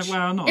much. Yeah,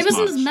 well, not it as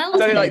wasn't much. as melted.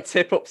 Don't like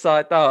tip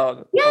upside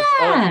down.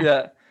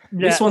 Yeah.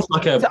 Yeah. This one's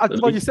like a.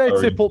 When you say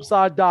tip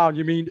upside down,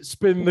 you mean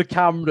spin the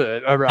camera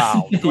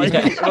around. Like,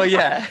 Well,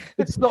 yeah.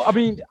 it's not. I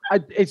mean,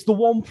 it's the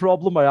one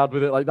problem I had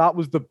with it. Like that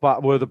was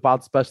where the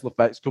bad special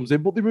effects comes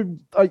in. But they were,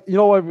 I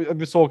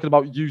was talking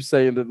about you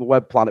saying that the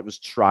Web Planet was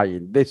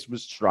trying. This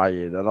was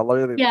trying, and I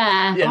really.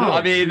 Yeah. Yeah,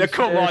 I mean,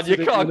 come on, you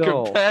can't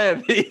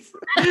compare these.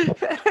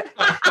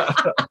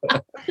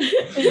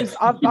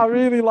 I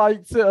really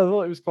liked it. I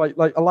thought it was quite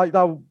I liked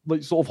how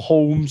sort of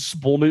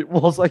homespun it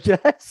was. I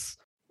guess.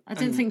 I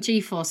didn't think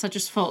G-force. I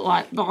just thought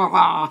like,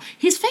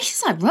 his face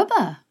is like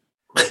rubber.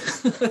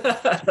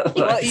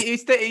 Well, he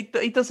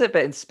does it a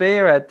bit in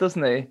Spearhead,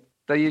 doesn't he?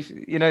 They use,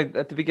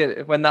 at the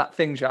beginning when that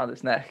thing's around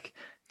his neck.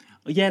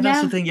 Yeah,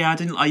 that's the thing. Yeah, I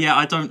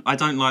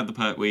don't like the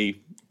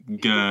Pertwee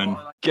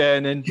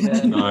Gurning.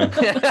 Yeah. No.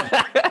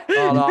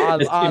 Oh,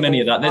 There's too many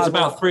of that. There's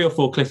about 3 or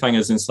 4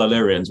 cliffhangers in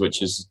Silurians,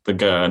 which is the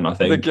Gurn, I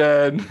think. The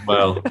Gurn.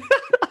 Well,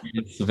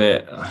 it's a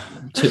bit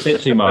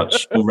too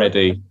much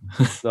already.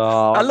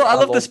 No, I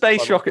love the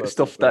space rocket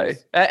stuff though.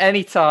 At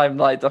any time,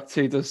 like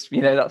Doctor Who does,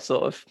 that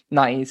sort of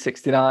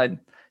 1969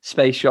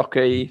 space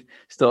rocket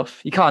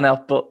stuff, you can't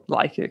help but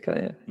like it, can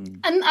you?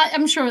 And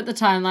I'm sure at the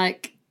time,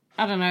 like,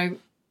 I don't know,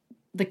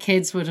 the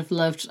kids would have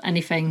loved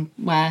anything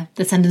where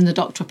they're sending the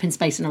Doctor up in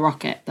space in a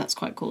rocket. That's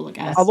quite cool, I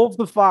guess. I love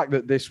the fact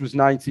that this was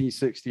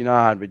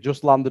 1969. We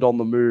just landed on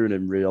the moon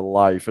in real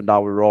life, and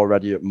now we're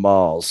already at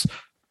Mars.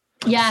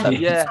 Yeah.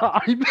 Yeah.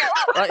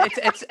 Like,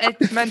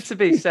 it's meant to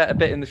be set a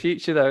bit in the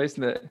future, though,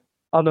 isn't it?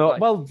 I know.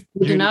 Well,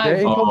 We don't know.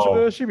 in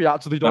controversy, we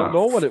actually don't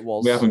know when it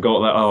was. We haven't got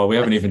that. Oh, we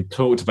haven't even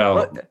talked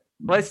about.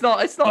 Well, it's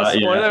not a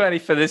spoiler or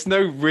anything. There's no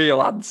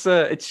real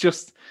answer. It's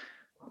just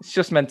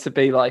meant to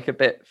be like a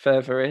bit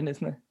further in,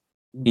 isn't it?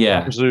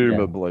 Yeah,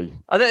 presumably.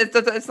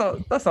 That's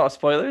not a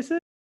spoiler, is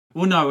it?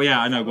 Well, no, yeah,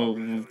 I know.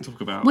 We'll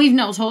talk about. We've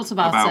not talked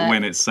about it.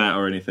 when it's set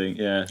or anything.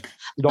 Yeah.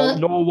 No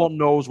one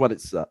knows when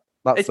it's set.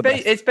 That's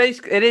It's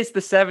basically it is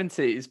the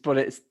 70s, but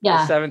it's the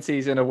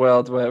 70s in a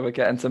world where we're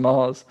getting to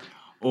Mars.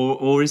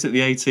 Or is it the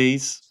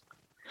 80s?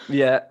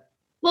 Yeah.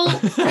 Well, I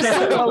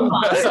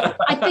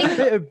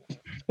think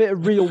bit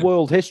of real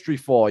world history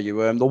for you.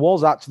 There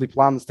was actually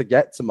plans to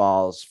get to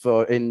Mars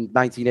in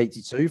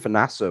 1982 for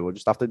NASA, or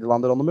just after they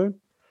landed on the moon.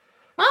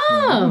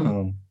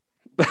 Oh.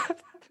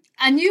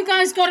 And you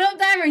guys got up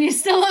there and you're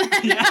still up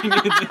there.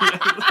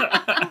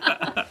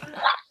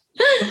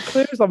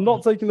 Seriously, I'm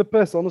not taking the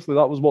piss. Honestly,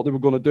 that was what they were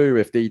going to do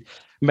if they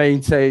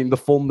maintained the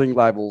funding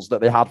levels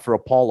that they had for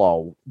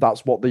Apollo.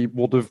 That's what they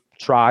would have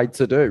tried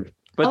to do.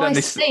 But I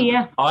see,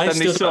 yeah. Then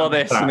they saw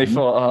this and they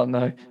thought, oh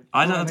no.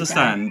 I don't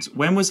understand.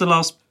 When was the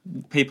last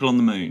people on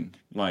the moon?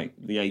 Like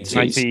the 80s?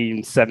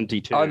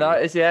 1972. Oh no,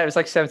 it was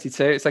like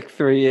 72. It's like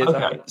 3 years.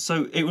 Okay,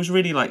 so it was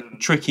really like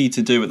tricky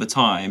to do at the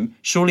time.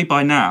 Surely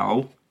by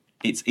now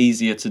it's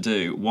easier to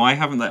do. Why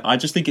haven't they? I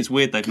just think it's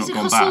weird they've not It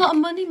gone costs back. a lot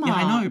of money, Mark.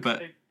 Yeah, I know,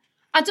 but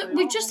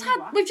We've just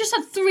had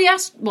 3 I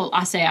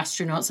say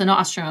astronauts. They're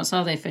not astronauts,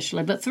 are they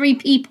officially? But 3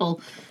 people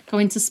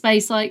going to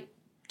space like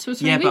 2 or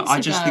 3 weeks but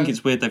I just ago. think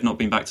it's weird they've not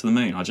been back to the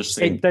moon. I just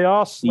think They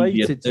are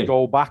slated to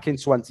go back in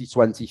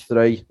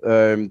 2023.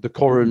 The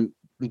current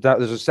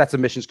there's a set of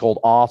missions called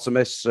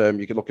Artemis.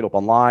 You can look it up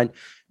online.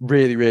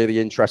 Really, really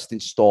interesting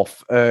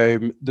stuff.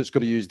 That's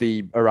going to use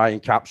the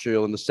Orion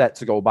capsule and the set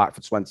to go back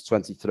for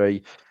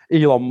 2023.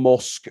 Elon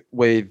Musk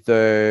with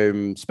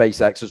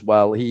SpaceX as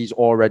well. He's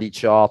already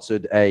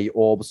chartered a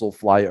orbital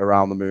flight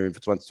around the moon for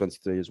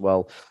 2023 as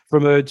well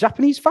from a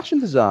Japanese fashion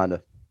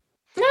designer.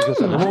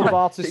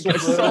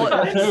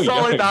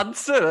 Solid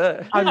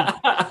answer.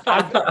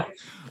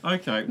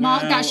 Okay,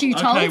 Mark, that's you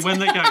told. Okay, when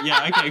they go,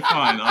 yeah, okay,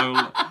 fine.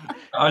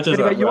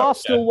 Anyway, you are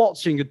still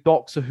watching a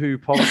Doctor Who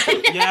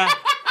podcast. Yeah.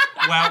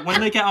 Well, when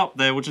they get up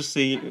there, we'll just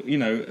see,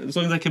 as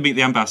long as they can meet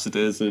the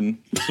ambassadors and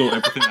sort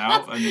everything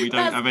out and we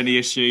don't have any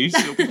issues,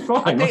 it'll be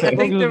fine. I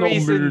think the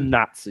reason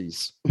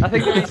Nazis. I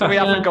think the reason we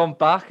haven't gone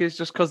back is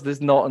just because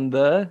there's nothing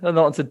there and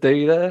nothing to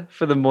do there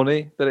for the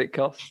money that it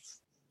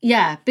costs.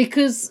 Yeah,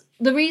 because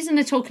the reason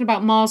they're talking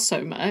about Mars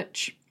so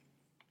much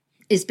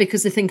is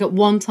because they think at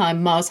one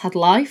time Mars had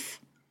life.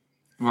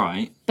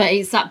 Right. But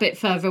it's that bit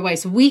further away.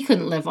 So we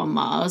couldn't live on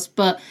Mars,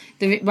 but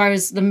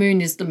whereas the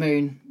moon is the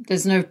moon.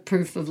 There's no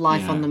proof of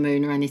life on the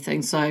moon or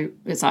anything. So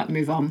it's like,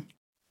 move on.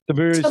 The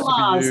moon is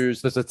to be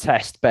used as a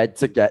test bed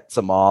to get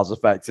to Mars,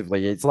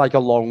 effectively. It's like a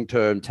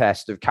long-term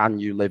test of can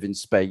you live in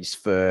space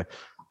for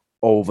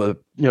over,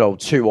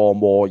 2 or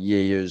more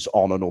years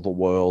on another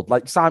world.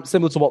 Like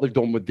similar to what they've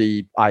done with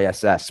the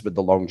ISS, with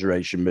the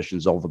long-duration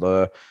missions over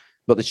there.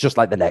 But it's just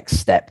like the next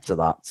step to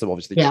that. So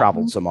obviously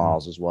travel to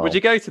Mars as well. Would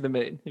you go to the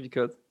moon if you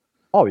could?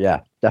 Oh,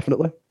 yeah,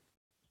 definitely.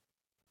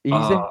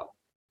 Easy.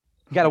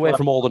 Get away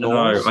from all the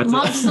noise. Mark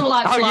doesn't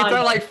like Oh, flying. you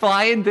don't like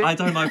flying, do you? I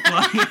don't like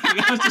flying.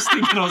 I was just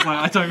thinking, I was like,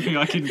 I don't think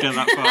I can get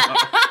that far.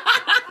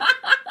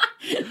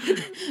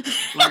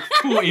 Like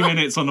 40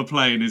 minutes on a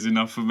plane is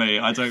enough for me.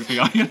 I don't think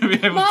I'm going to be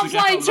able Mark to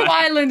get flying up to there.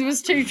 Ireland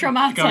was too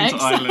traumatic. Going to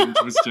Ireland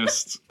was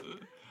just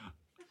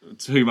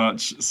too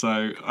much.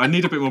 So I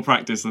need a bit more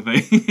practice, I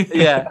think.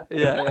 Yeah.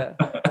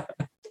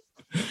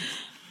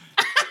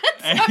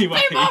 Anyway.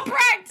 A bit more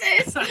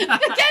practice.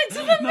 Get to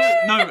the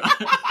moon.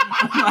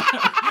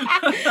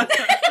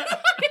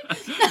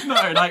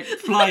 No, like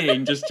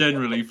flying, just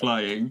generally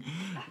flying.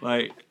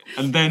 Like,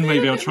 and then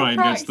maybe I'll try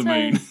and go to the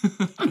moon.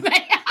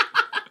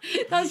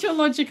 That's your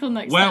logical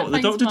next Well, step. the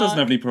Thanks, doctor doesn't Mark.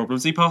 have any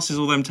problems. He passes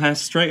all them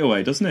tests straight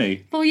away, doesn't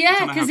he? Well, yeah, I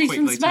don't know because how he's quick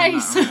from they turn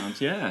that space.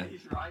 around. Yeah.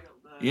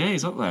 Yeah,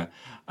 he's up there.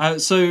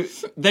 So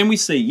then we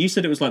see, you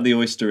said it was like the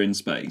oyster in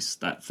space,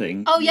 that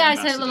thing. Oh, the yeah, I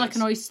said it looked like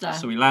an ambassadors. oyster.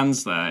 So he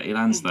lands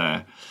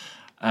there.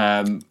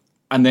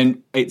 And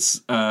then it's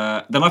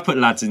then I put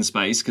lads in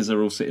space because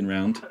they're all sitting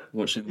around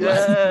watching.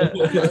 Yeah.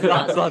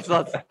 Lads.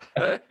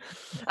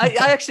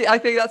 I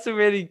think that's a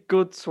really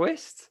good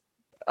twist.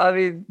 I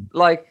mean,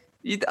 like,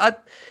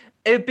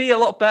 it'd be a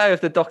lot better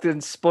if the Doctor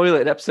didn't spoil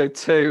it in episode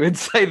 2 and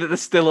say that they're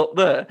still up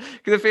there.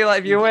 Because I feel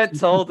like if you weren't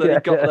told that he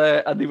got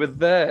there and they were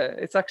there,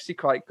 it's actually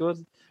quite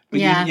good. But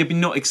Yeah. you'd be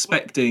not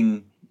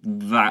expecting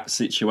that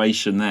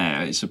situation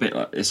there. It's a bit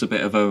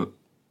of a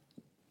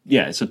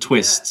it's a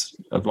twist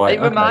of like.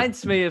 It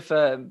reminds me of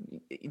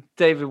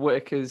David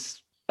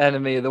Whittaker's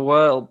Enemy of the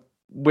World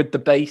with the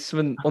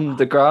basement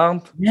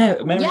underground. Yeah,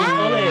 remember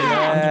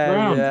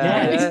underground.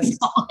 Yeah.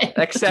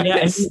 Except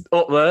it's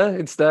up there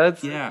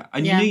instead. Yeah,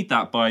 and Yeah. you need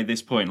that by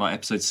this point, like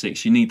episode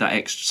 6. You need that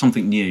extra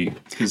something new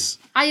because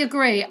I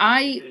agree.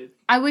 I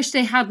wish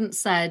they hadn't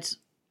said,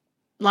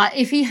 like,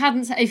 if he'd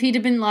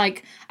have been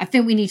like, I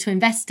think we need to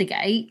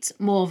investigate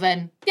more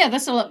than, yeah, they're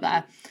still up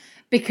there.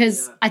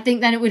 Because I think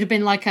then it would have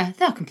been like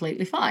they're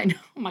completely fine.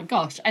 Oh my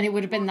gosh. And it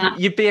would have been that.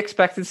 You'd be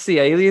expected to see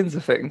aliens,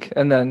 I think,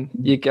 and then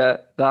you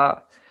get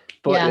that.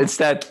 But Yeah.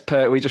 instead,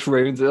 Pertwee just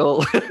ruins it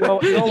all. Well,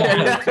 you know what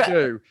we need to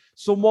do?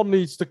 Someone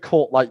needs to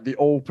cut like the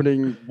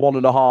opening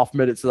 1.5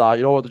 minutes of that.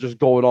 You know what they're just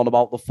going on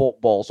about the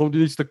football. Somebody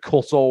needs to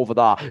cut over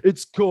that.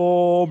 It's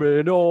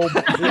coming home.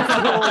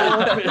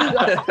 It's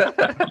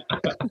coming.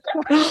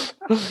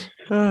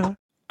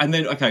 and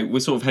then okay, we're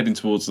sort of heading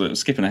towards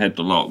skipping ahead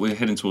a lot. We're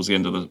heading towards the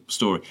end of the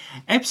story.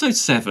 Episode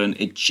 7,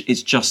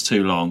 it's just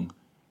too long.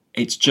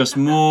 It's just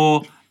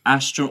more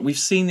astronaut. We've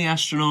seen the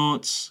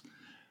astronauts.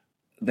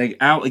 They're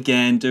out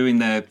again doing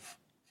their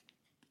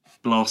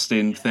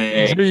blasting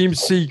thing. Dream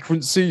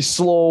sequency,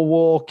 slow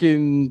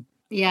walking.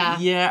 Yeah.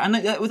 Yeah, and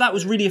that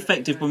was really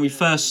effective when we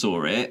first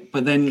saw it,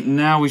 but then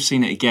now we've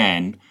seen it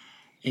again.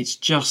 It's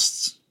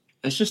just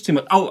too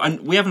much. Oh,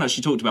 and we haven't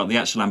actually talked about the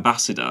actual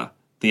ambassador,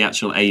 the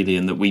actual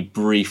alien that we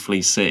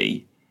briefly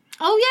see.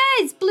 Oh,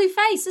 yeah, it's blue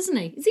face, isn't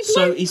he? Is he blue?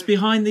 So he's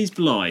behind these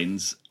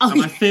blinds,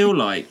 and I feel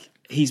like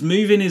he's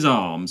moving his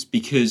arms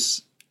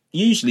because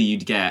usually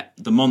you'd get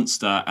the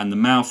monster and the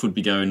mouth would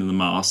be going in the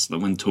mask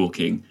when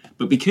talking,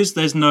 but because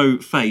there's no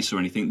face or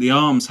anything, the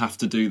arms have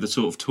to do the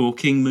sort of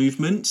talking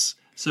movements.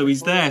 So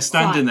he's there,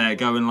 standing there,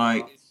 going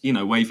like,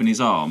 waving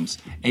his arms.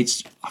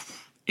 It's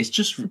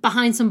just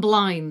behind some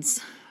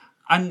blinds.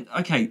 And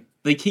okay,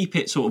 they keep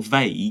it sort of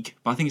vague,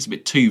 but I think it's a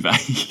bit too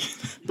vague.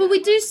 But we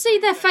do see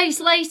their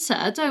face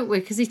later, don't we?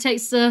 Because he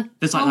takes the.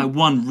 There's like that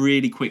one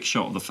really quick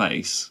shot of the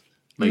face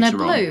And later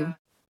they're blue. on.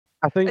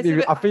 I think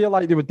I feel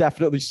like they were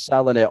definitely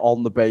selling it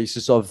on the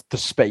basis of the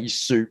space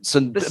suits,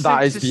 and The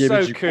that is suits the is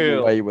image so you come cool.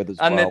 away with as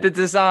And well. the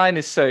design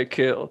is so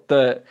cool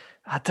that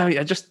I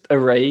just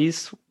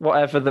erase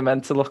whatever they're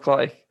meant to look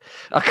like.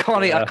 I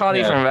can't even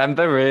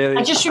remember really.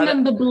 I just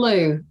remember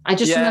blue. I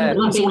just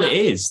remember That's all it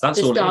is. That's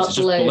this all it dark is.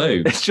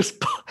 It's just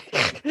blue.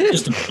 It's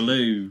just Just a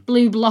blue.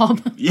 Blue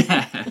blob.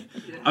 Yeah.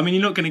 I mean,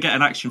 you're not going to get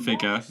an action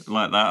figure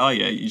like that, are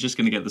you? You're just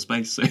going to get the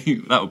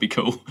spacesuit. That would be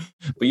cool.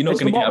 But you're not It's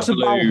going to get a Moxon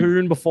blue.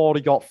 Balhoun before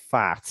he got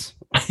fat.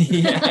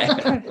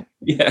 Yeah.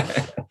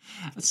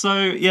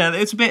 So, yeah,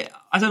 it's a bit,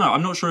 I don't know.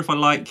 I'm not sure if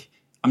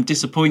I'm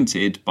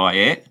disappointed by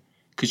it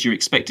because you're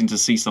expecting to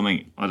see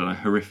something, I don't know,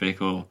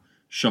 horrific or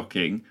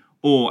shocking,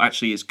 or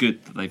actually it's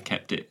good that they've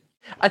kept it.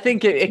 I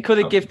think it could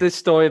have given the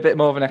story a bit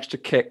more of an extra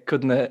kick,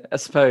 couldn't it? I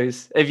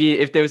suppose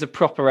if there was a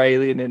proper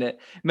alien in it,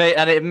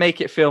 and it'd make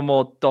it feel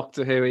more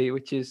Doctor Who-y,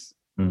 which is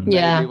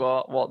maybe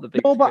what the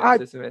big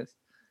criticism is.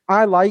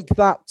 I like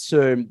that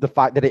the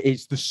fact that it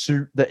is the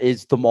suit that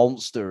is the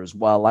monster as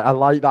well. Like I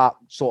like that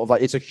sort of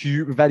like it's a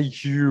very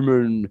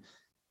human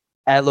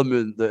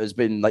element that has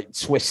been like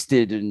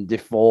twisted and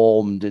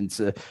deformed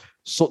into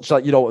such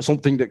like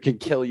something that can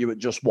kill you at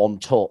just one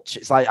touch.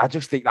 It's like I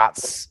just think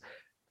that's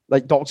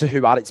like Doctor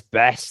Who at its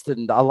best,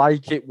 and I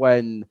like it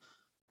when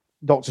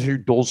Doctor Who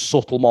does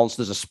subtle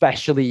monsters,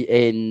 especially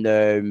in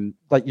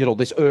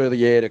this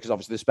early era, because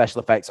obviously the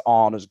special effects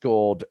aren't as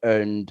good,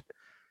 and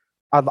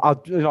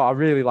I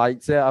really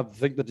liked it. I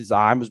think the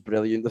design was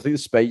brilliant. I think the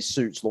space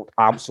suits looked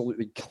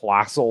absolutely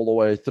class all the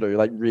way through,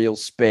 like real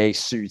space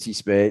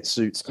space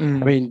suits. I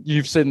mean,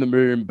 you've seen the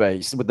moon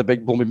base with the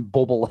big blooming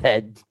bubble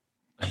head.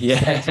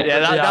 Yeah,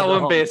 that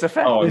wouldn't be as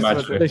effective. Oh,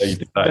 imagine if they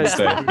did that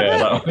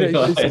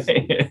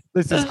instead.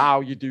 This is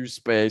how you do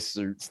space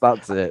suits.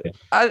 That's it.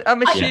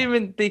 I'm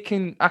assuming they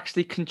can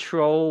actually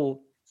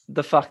control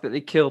the fact that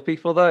they kill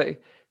people, though,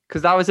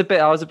 because I was a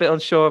bit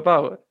unsure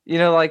about.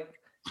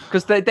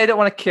 Because they don't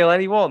want to kill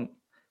anyone,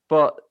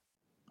 but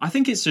I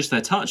think it's just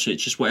their touch.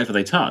 It's just whatever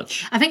they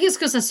touch. I think it's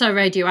because they're so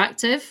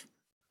radioactive.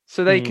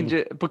 So they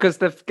can because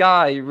the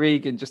guy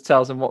Regan just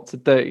tells them what to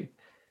do,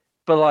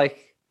 but why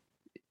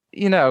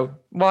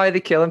are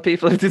they killing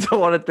people if they don't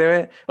want to do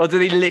it? Or do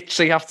they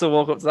literally have to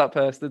walk up to that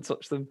person and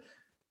touch them?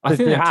 I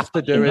think they have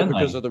to do it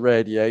because of the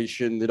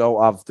radiation. They don't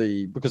have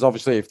because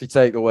obviously if they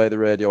take away the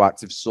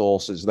radioactive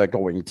sources, they're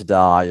going to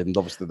die, and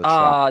obviously they're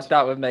trapped.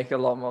 That would make a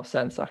lot more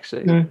sense,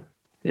 actually.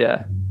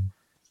 Yeah.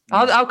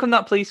 How come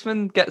that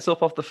policeman gets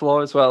up off the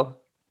floor as well?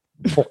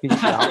 Fucking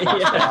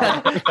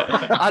I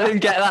didn't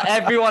get that.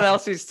 Everyone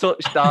else who's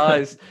touched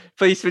dies.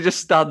 Policeman just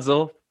stands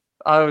up.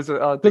 I didn't get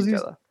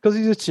that. Because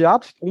he's a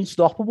Chad,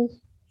 unstoppable.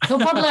 He'll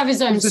probably have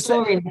his own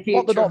story in the future.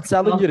 What they're not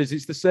telling you is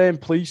it's the same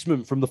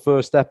policeman from the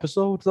first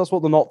episode. That's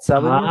what they're not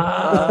telling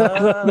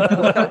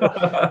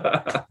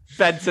you.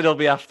 Benson will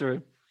be after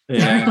him.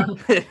 Yeah.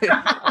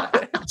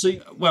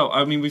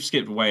 We've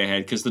skipped way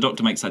ahead because the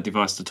Doctor makes that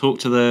device to talk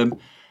to them.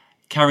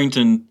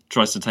 Carrington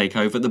tries to take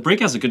over. The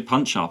Brig has a good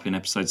punch-up in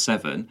episode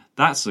 7.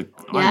 I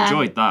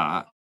enjoyed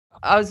that.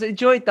 I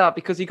enjoyed that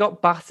because he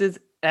got battered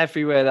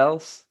everywhere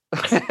else.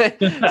 So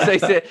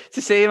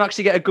to see him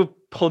actually get a good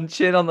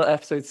punch in on the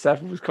episode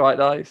 7 was quite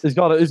nice. He's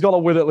got to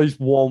win at least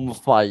one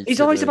fight.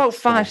 He's always about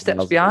 5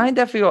 steps behind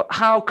everyone.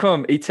 How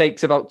come he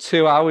takes about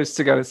 2 hours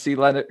to go and see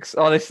Lennox?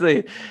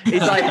 Honestly,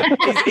 he's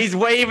he's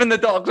waving the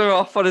Doctor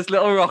off on his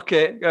little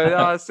rocket, going,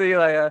 "Oh, see you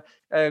later."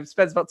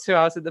 Spends about 2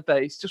 hours at the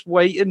base just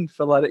waiting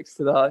for Lennox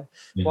to die.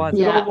 Yeah.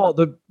 You know what?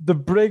 The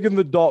Brig and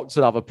the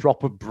Doctor have a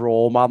proper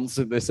bromance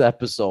in this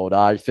episode,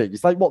 I think.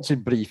 It's like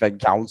watching Brief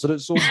Encounter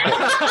at some point.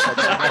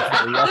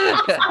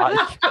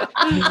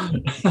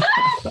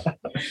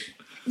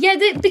 Yeah,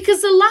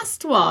 because the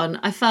last one,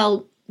 I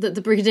felt that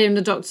the Brigadier and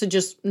the Doctor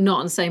just not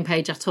on the same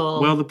page at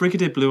all. Well, the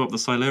Brigadier blew up the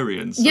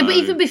Silurians. Yeah, but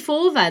even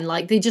before then,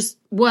 they just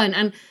weren't.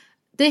 And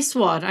this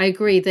one, I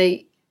agree,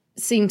 they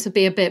seem to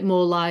be a bit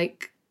more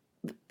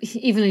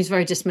even though he's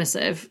very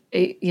dismissive,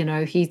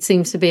 he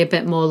seems to be a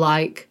bit more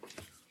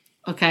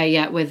okay,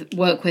 yeah,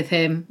 work with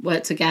him,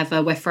 work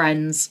together, we're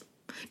friends.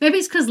 Maybe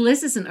it's because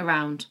Liz isn't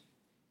around.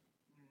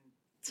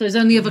 So his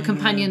only other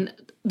companion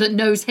that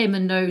knows him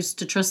and knows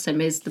to trust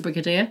him is the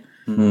Brigadier.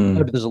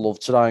 Maybe there's a love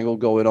triangle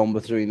going on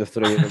between the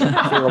three of them.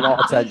 I feel a lot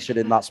of tension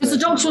in that space. The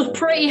Doctor was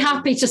pretty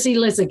happy to see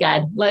Liz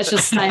again. Let's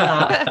just say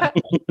that.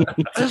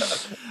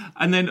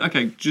 And then,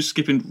 just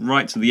skipping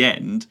right to the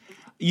end,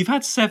 you've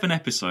had 7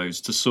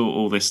 episodes to sort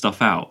all this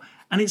stuff out,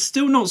 and it's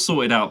still not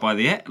sorted out by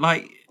the end.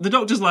 The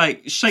Doctor's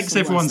shakes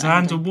everyone's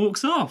hand and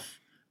walks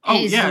off.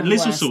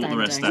 Liz will sort the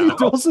rest out. He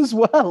does as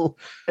well.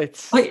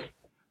 It's like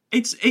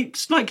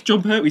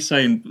John Pertwee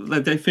saying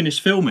they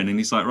finished filming, and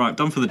he's like, "Right,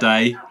 done for the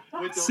day.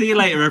 See you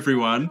later,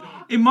 everyone."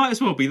 It might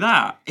as well be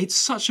that. It's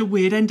such a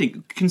weird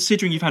ending,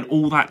 considering you've had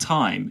all that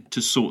time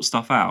to sort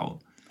stuff out.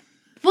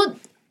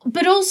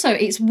 But also,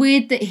 it's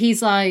weird that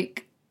he's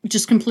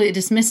just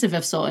completely dismissive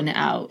of sorting it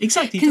out.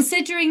 Exactly.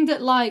 Considering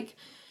that,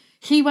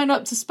 he went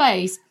up to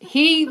space,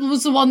 he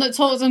was the one that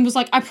talked and was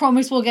like, "I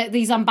promise we'll get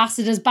these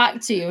ambassadors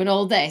back to you," and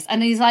all this.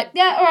 And he's like,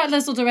 "Yeah, all right,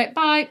 Liz will do it.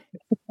 Bye."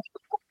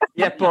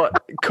 Yeah,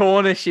 but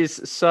Cornish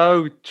is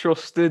so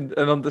trusting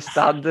and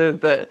understanding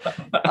that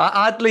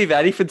I'd leave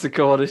anything to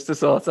Cornish to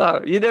sort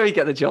out. He'd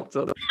get the job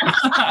done.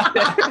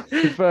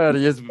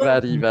 He is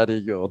very,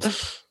 very good.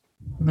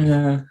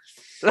 Yeah.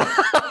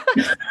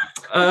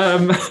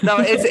 No,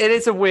 it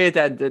is a weird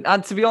ending,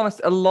 and to be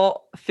honest, a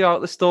lot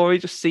throughout the story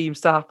just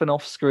seems to happen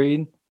off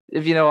screen,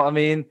 if you know what I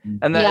mean.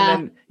 And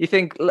then you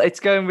think it's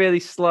going really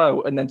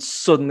slow, and then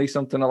suddenly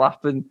something will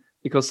happen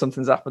because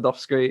something's happened off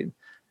screen.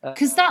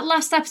 Because that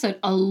last episode,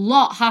 a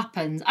lot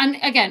happens, and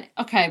again,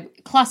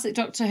 classic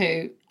Doctor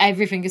Who,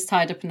 everything is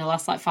tied up in the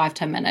last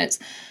 5-10 minutes,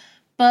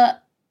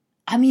 but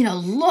a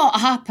lot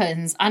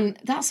happens, and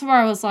that's where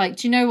I was like,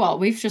 do you know what?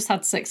 We've just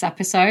had 6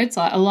 episodes.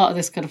 A lot of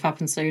this could have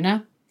happened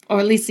sooner. Or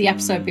at least the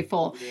episode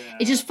before. Yeah.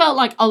 It just felt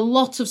like a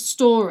lot of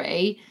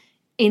story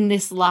in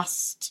this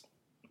last...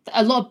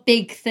 A lot of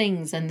big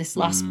things in this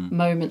last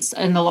moments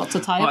and a lot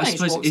to tie up. I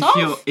suppose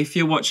if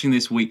you're watching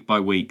this week by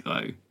week,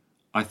 though,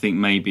 I think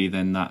maybe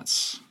then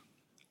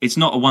it's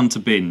not a one to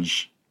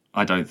binge,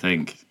 I don't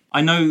think.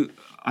 I know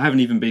I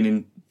haven't even been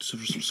in...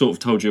 sort of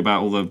told you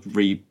about all the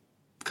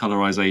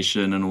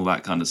recolorization and all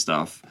that kind of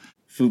stuff.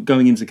 For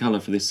going into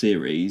colour for this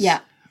series,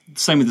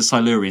 same with the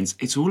Silurians,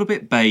 it's all a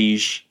bit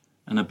beige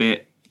and a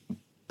bit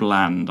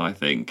bland, I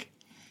think.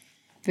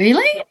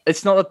 Really?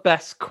 It's not the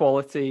best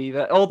quality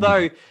either.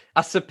 Although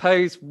I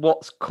suppose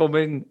what's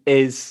coming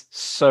is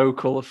so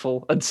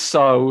colourful and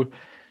so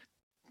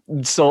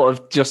sort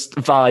of just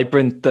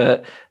vibrant.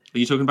 That Are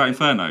you talking about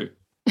Inferno?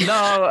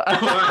 no,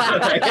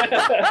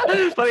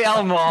 bloody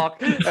hell, Mark.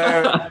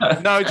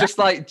 No, just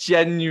like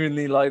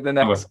genuinely, like the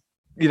next,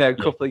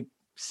 couple of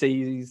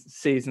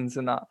seasons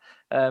and that.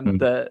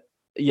 That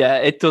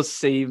it does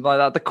seem like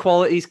that. The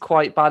quality's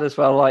quite bad as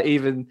well. Like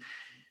even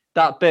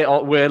that bit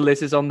where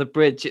Liz is on the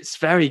bridge, it's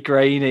very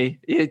grainy.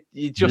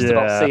 You're just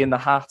about seeing the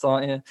hat,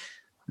 aren't you?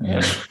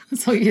 Yeah.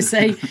 That's what you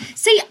say.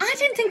 See, I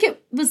didn't think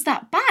it was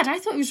that bad. I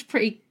thought it was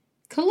pretty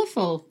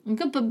colourful and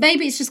good, but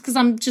maybe it's just because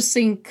I'm just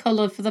seeing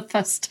colour for the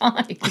first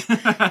time.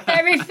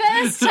 Very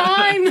first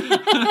time.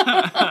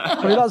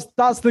 I mean,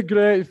 that's the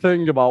great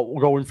thing about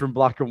going from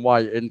black and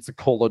white into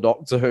colour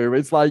Doctor Who.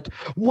 It's like,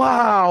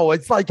 wow,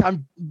 it's like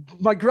I'm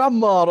my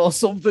grandma or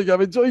something.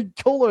 I'm enjoying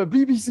colour,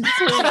 BBC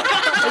Two.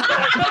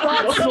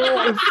 That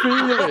sort of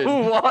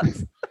feeling. What?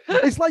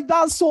 It's like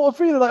that sort of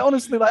feeling. Like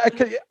honestly, like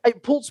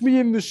it puts me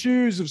in the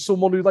shoes of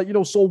someone who, like,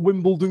 saw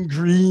Wimbledon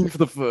green for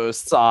the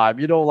first time.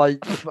 Like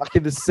back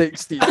in the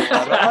 60s.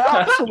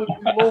 I absolutely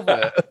love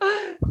it.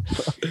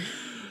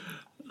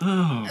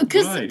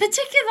 Because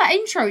particularly that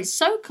intro, it's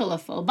so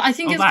colourful. But I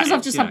think it's because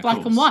I've just had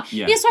black and white.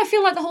 Yeah, so I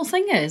feel like the whole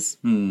thing is.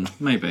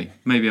 Maybe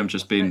I'm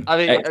just being. I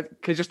mean,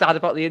 could just add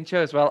about the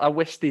intro as well. I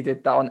wish they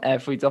did that on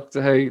every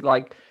Doctor Who.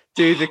 Like,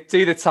 do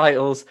the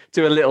titles,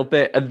 do a little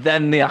bit, and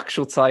then the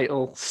actual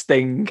title,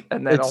 Sting,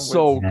 and then it's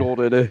so good,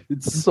 isn't it?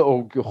 It's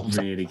so good,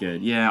 really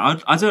good. Yeah,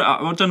 I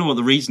don't know what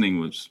the reasoning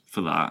was for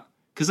that,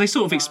 because they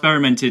sort of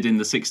experimented in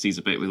the 60s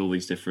a bit with all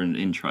these different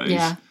intros.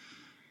 Yeah,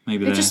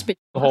 maybe the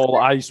whole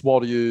Ice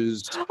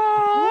Warriors.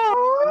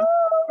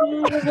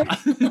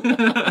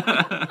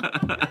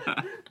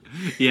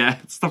 Yeah,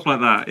 stuff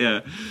like that. Yeah.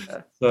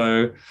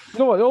 So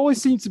it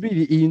always seems to be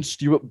the Ian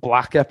Stewart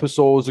Black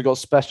episodes that got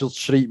special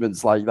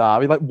treatments like that. I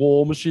mean, like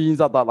War Machines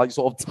had that like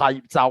sort of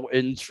typed out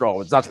intro.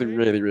 It's actually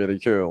really, really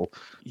cool.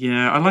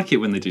 Yeah, I like it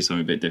when they do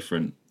something a bit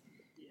different.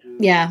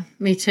 Yeah,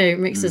 me too.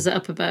 Mixes it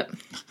up a bit.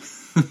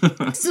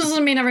 This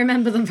doesn't mean I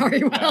remember them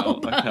very well.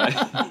 Okay.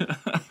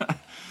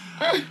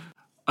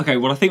 Okay,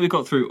 well, I think we've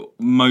got through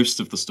most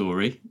of the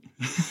story.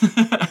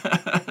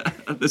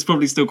 There's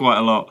probably still quite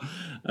a lot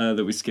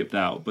that we skipped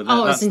out, but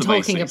that's the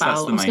talking basics. about.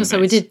 I was going to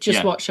say we did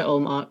just watch it all,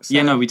 Mark. So.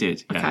 Yeah, no, we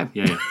did. Yeah, okay.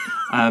 Yeah.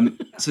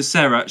 So,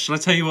 Sarah, shall I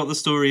tell you what the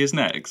story is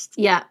next?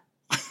 Yeah.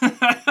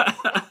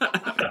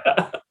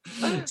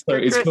 So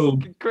it's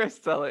called. Chris,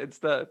 tell it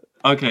instead.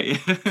 Okay.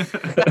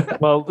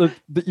 Well,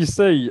 you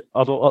see,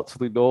 I don't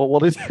actually know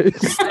what it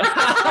is.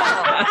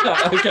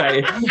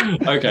 Okay.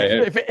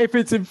 If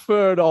it's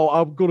Inferno,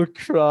 I'm gonna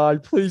cry.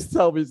 Please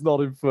tell me it's not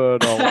Inferno.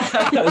 So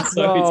it's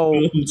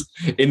called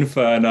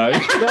Inferno. No.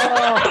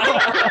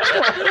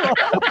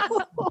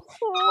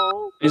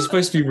 It's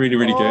supposed to be really,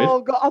 really good.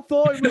 Oh God, I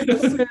thought it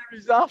was the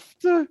series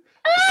after.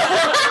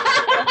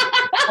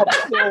 I'm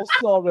so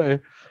sorry.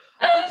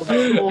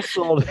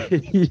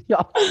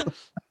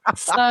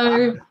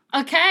 So,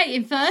 okay,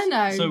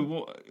 Inferno. So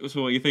what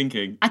are you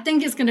thinking? I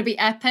think it's going to be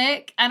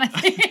epic, and I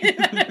think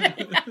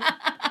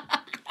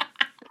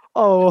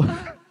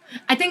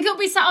I think it'll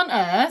be set on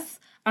Earth,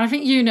 and I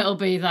think Unit will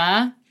be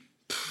there.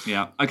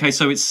 Yeah. Okay,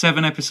 so it's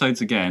 7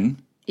 episodes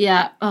again.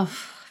 Yeah. Oh,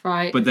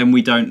 right. But then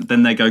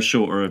then they go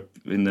shorter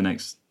in the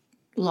next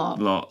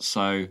lot.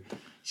 So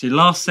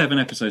last 7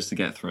 episodes to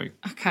get through.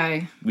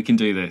 Okay. We can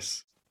do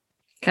this.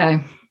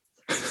 Okay.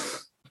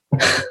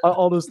 I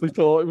honestly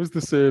thought it was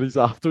the series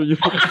after you.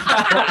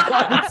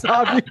 By the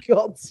time you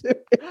got to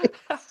it.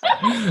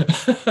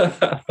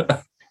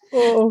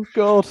 Oh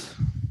God,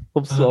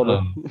 I'm sorry.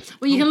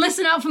 Well, you can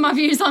listen out for my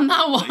views on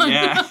that one.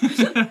 Yeah.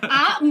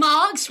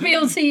 Mark,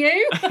 spiel to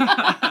you.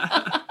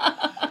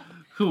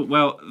 Cool.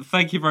 Well,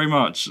 thank you very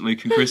much,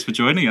 Luke and Chris, for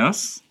joining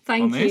us.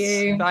 Thank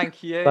you.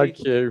 Thank you. Thank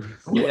you.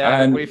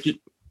 Yeah, And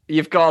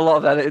you've got a lot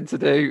of editing to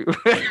do.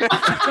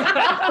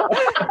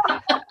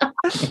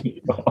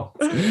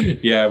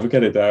 Yeah, we'll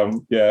get it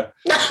down. Yeah.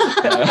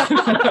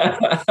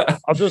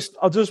 I just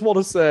want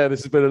to say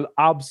this has been an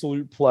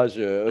absolute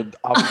pleasure, and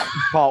I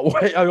can't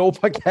wait. I hope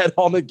I get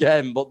on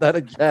again, but then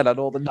again, I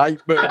know the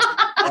nightmare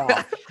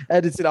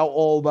editing out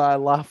all my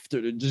laughter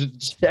and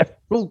just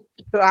general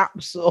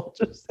crap. So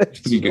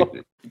do you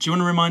want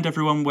to remind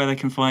everyone where they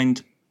can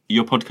find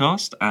your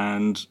podcast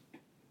and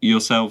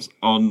yourselves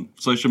on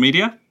social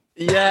media?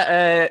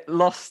 Yeah,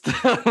 Lost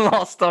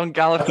on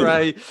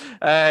Gallifrey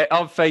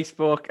on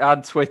Facebook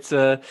and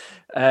Twitter.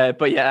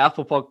 But yeah,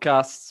 Apple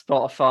Podcasts,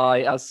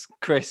 Spotify, as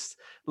Chris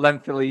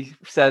lengthily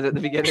said at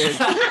the beginning.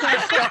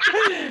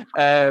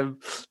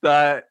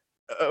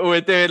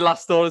 We're doing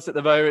Last Orders at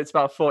the moment. It's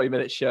about a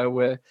 40-minute show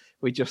where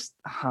we just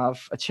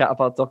have a chat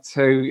about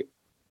Doctor Who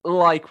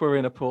like we're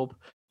in a pub.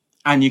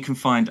 And you can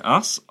find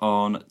us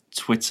on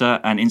Twitter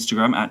and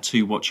Instagram at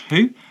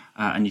 2WatchWho.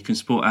 And you can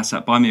support us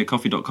at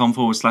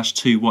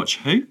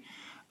buymeacoffee.com/2watchwho.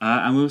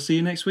 And we'll see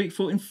you next week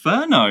for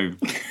Inferno.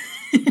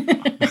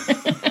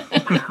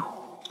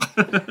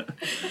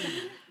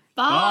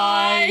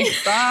 Bye.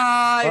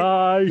 Bye.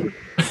 Bye.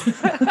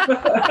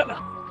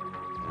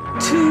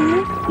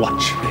 2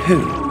 Watch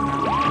Who.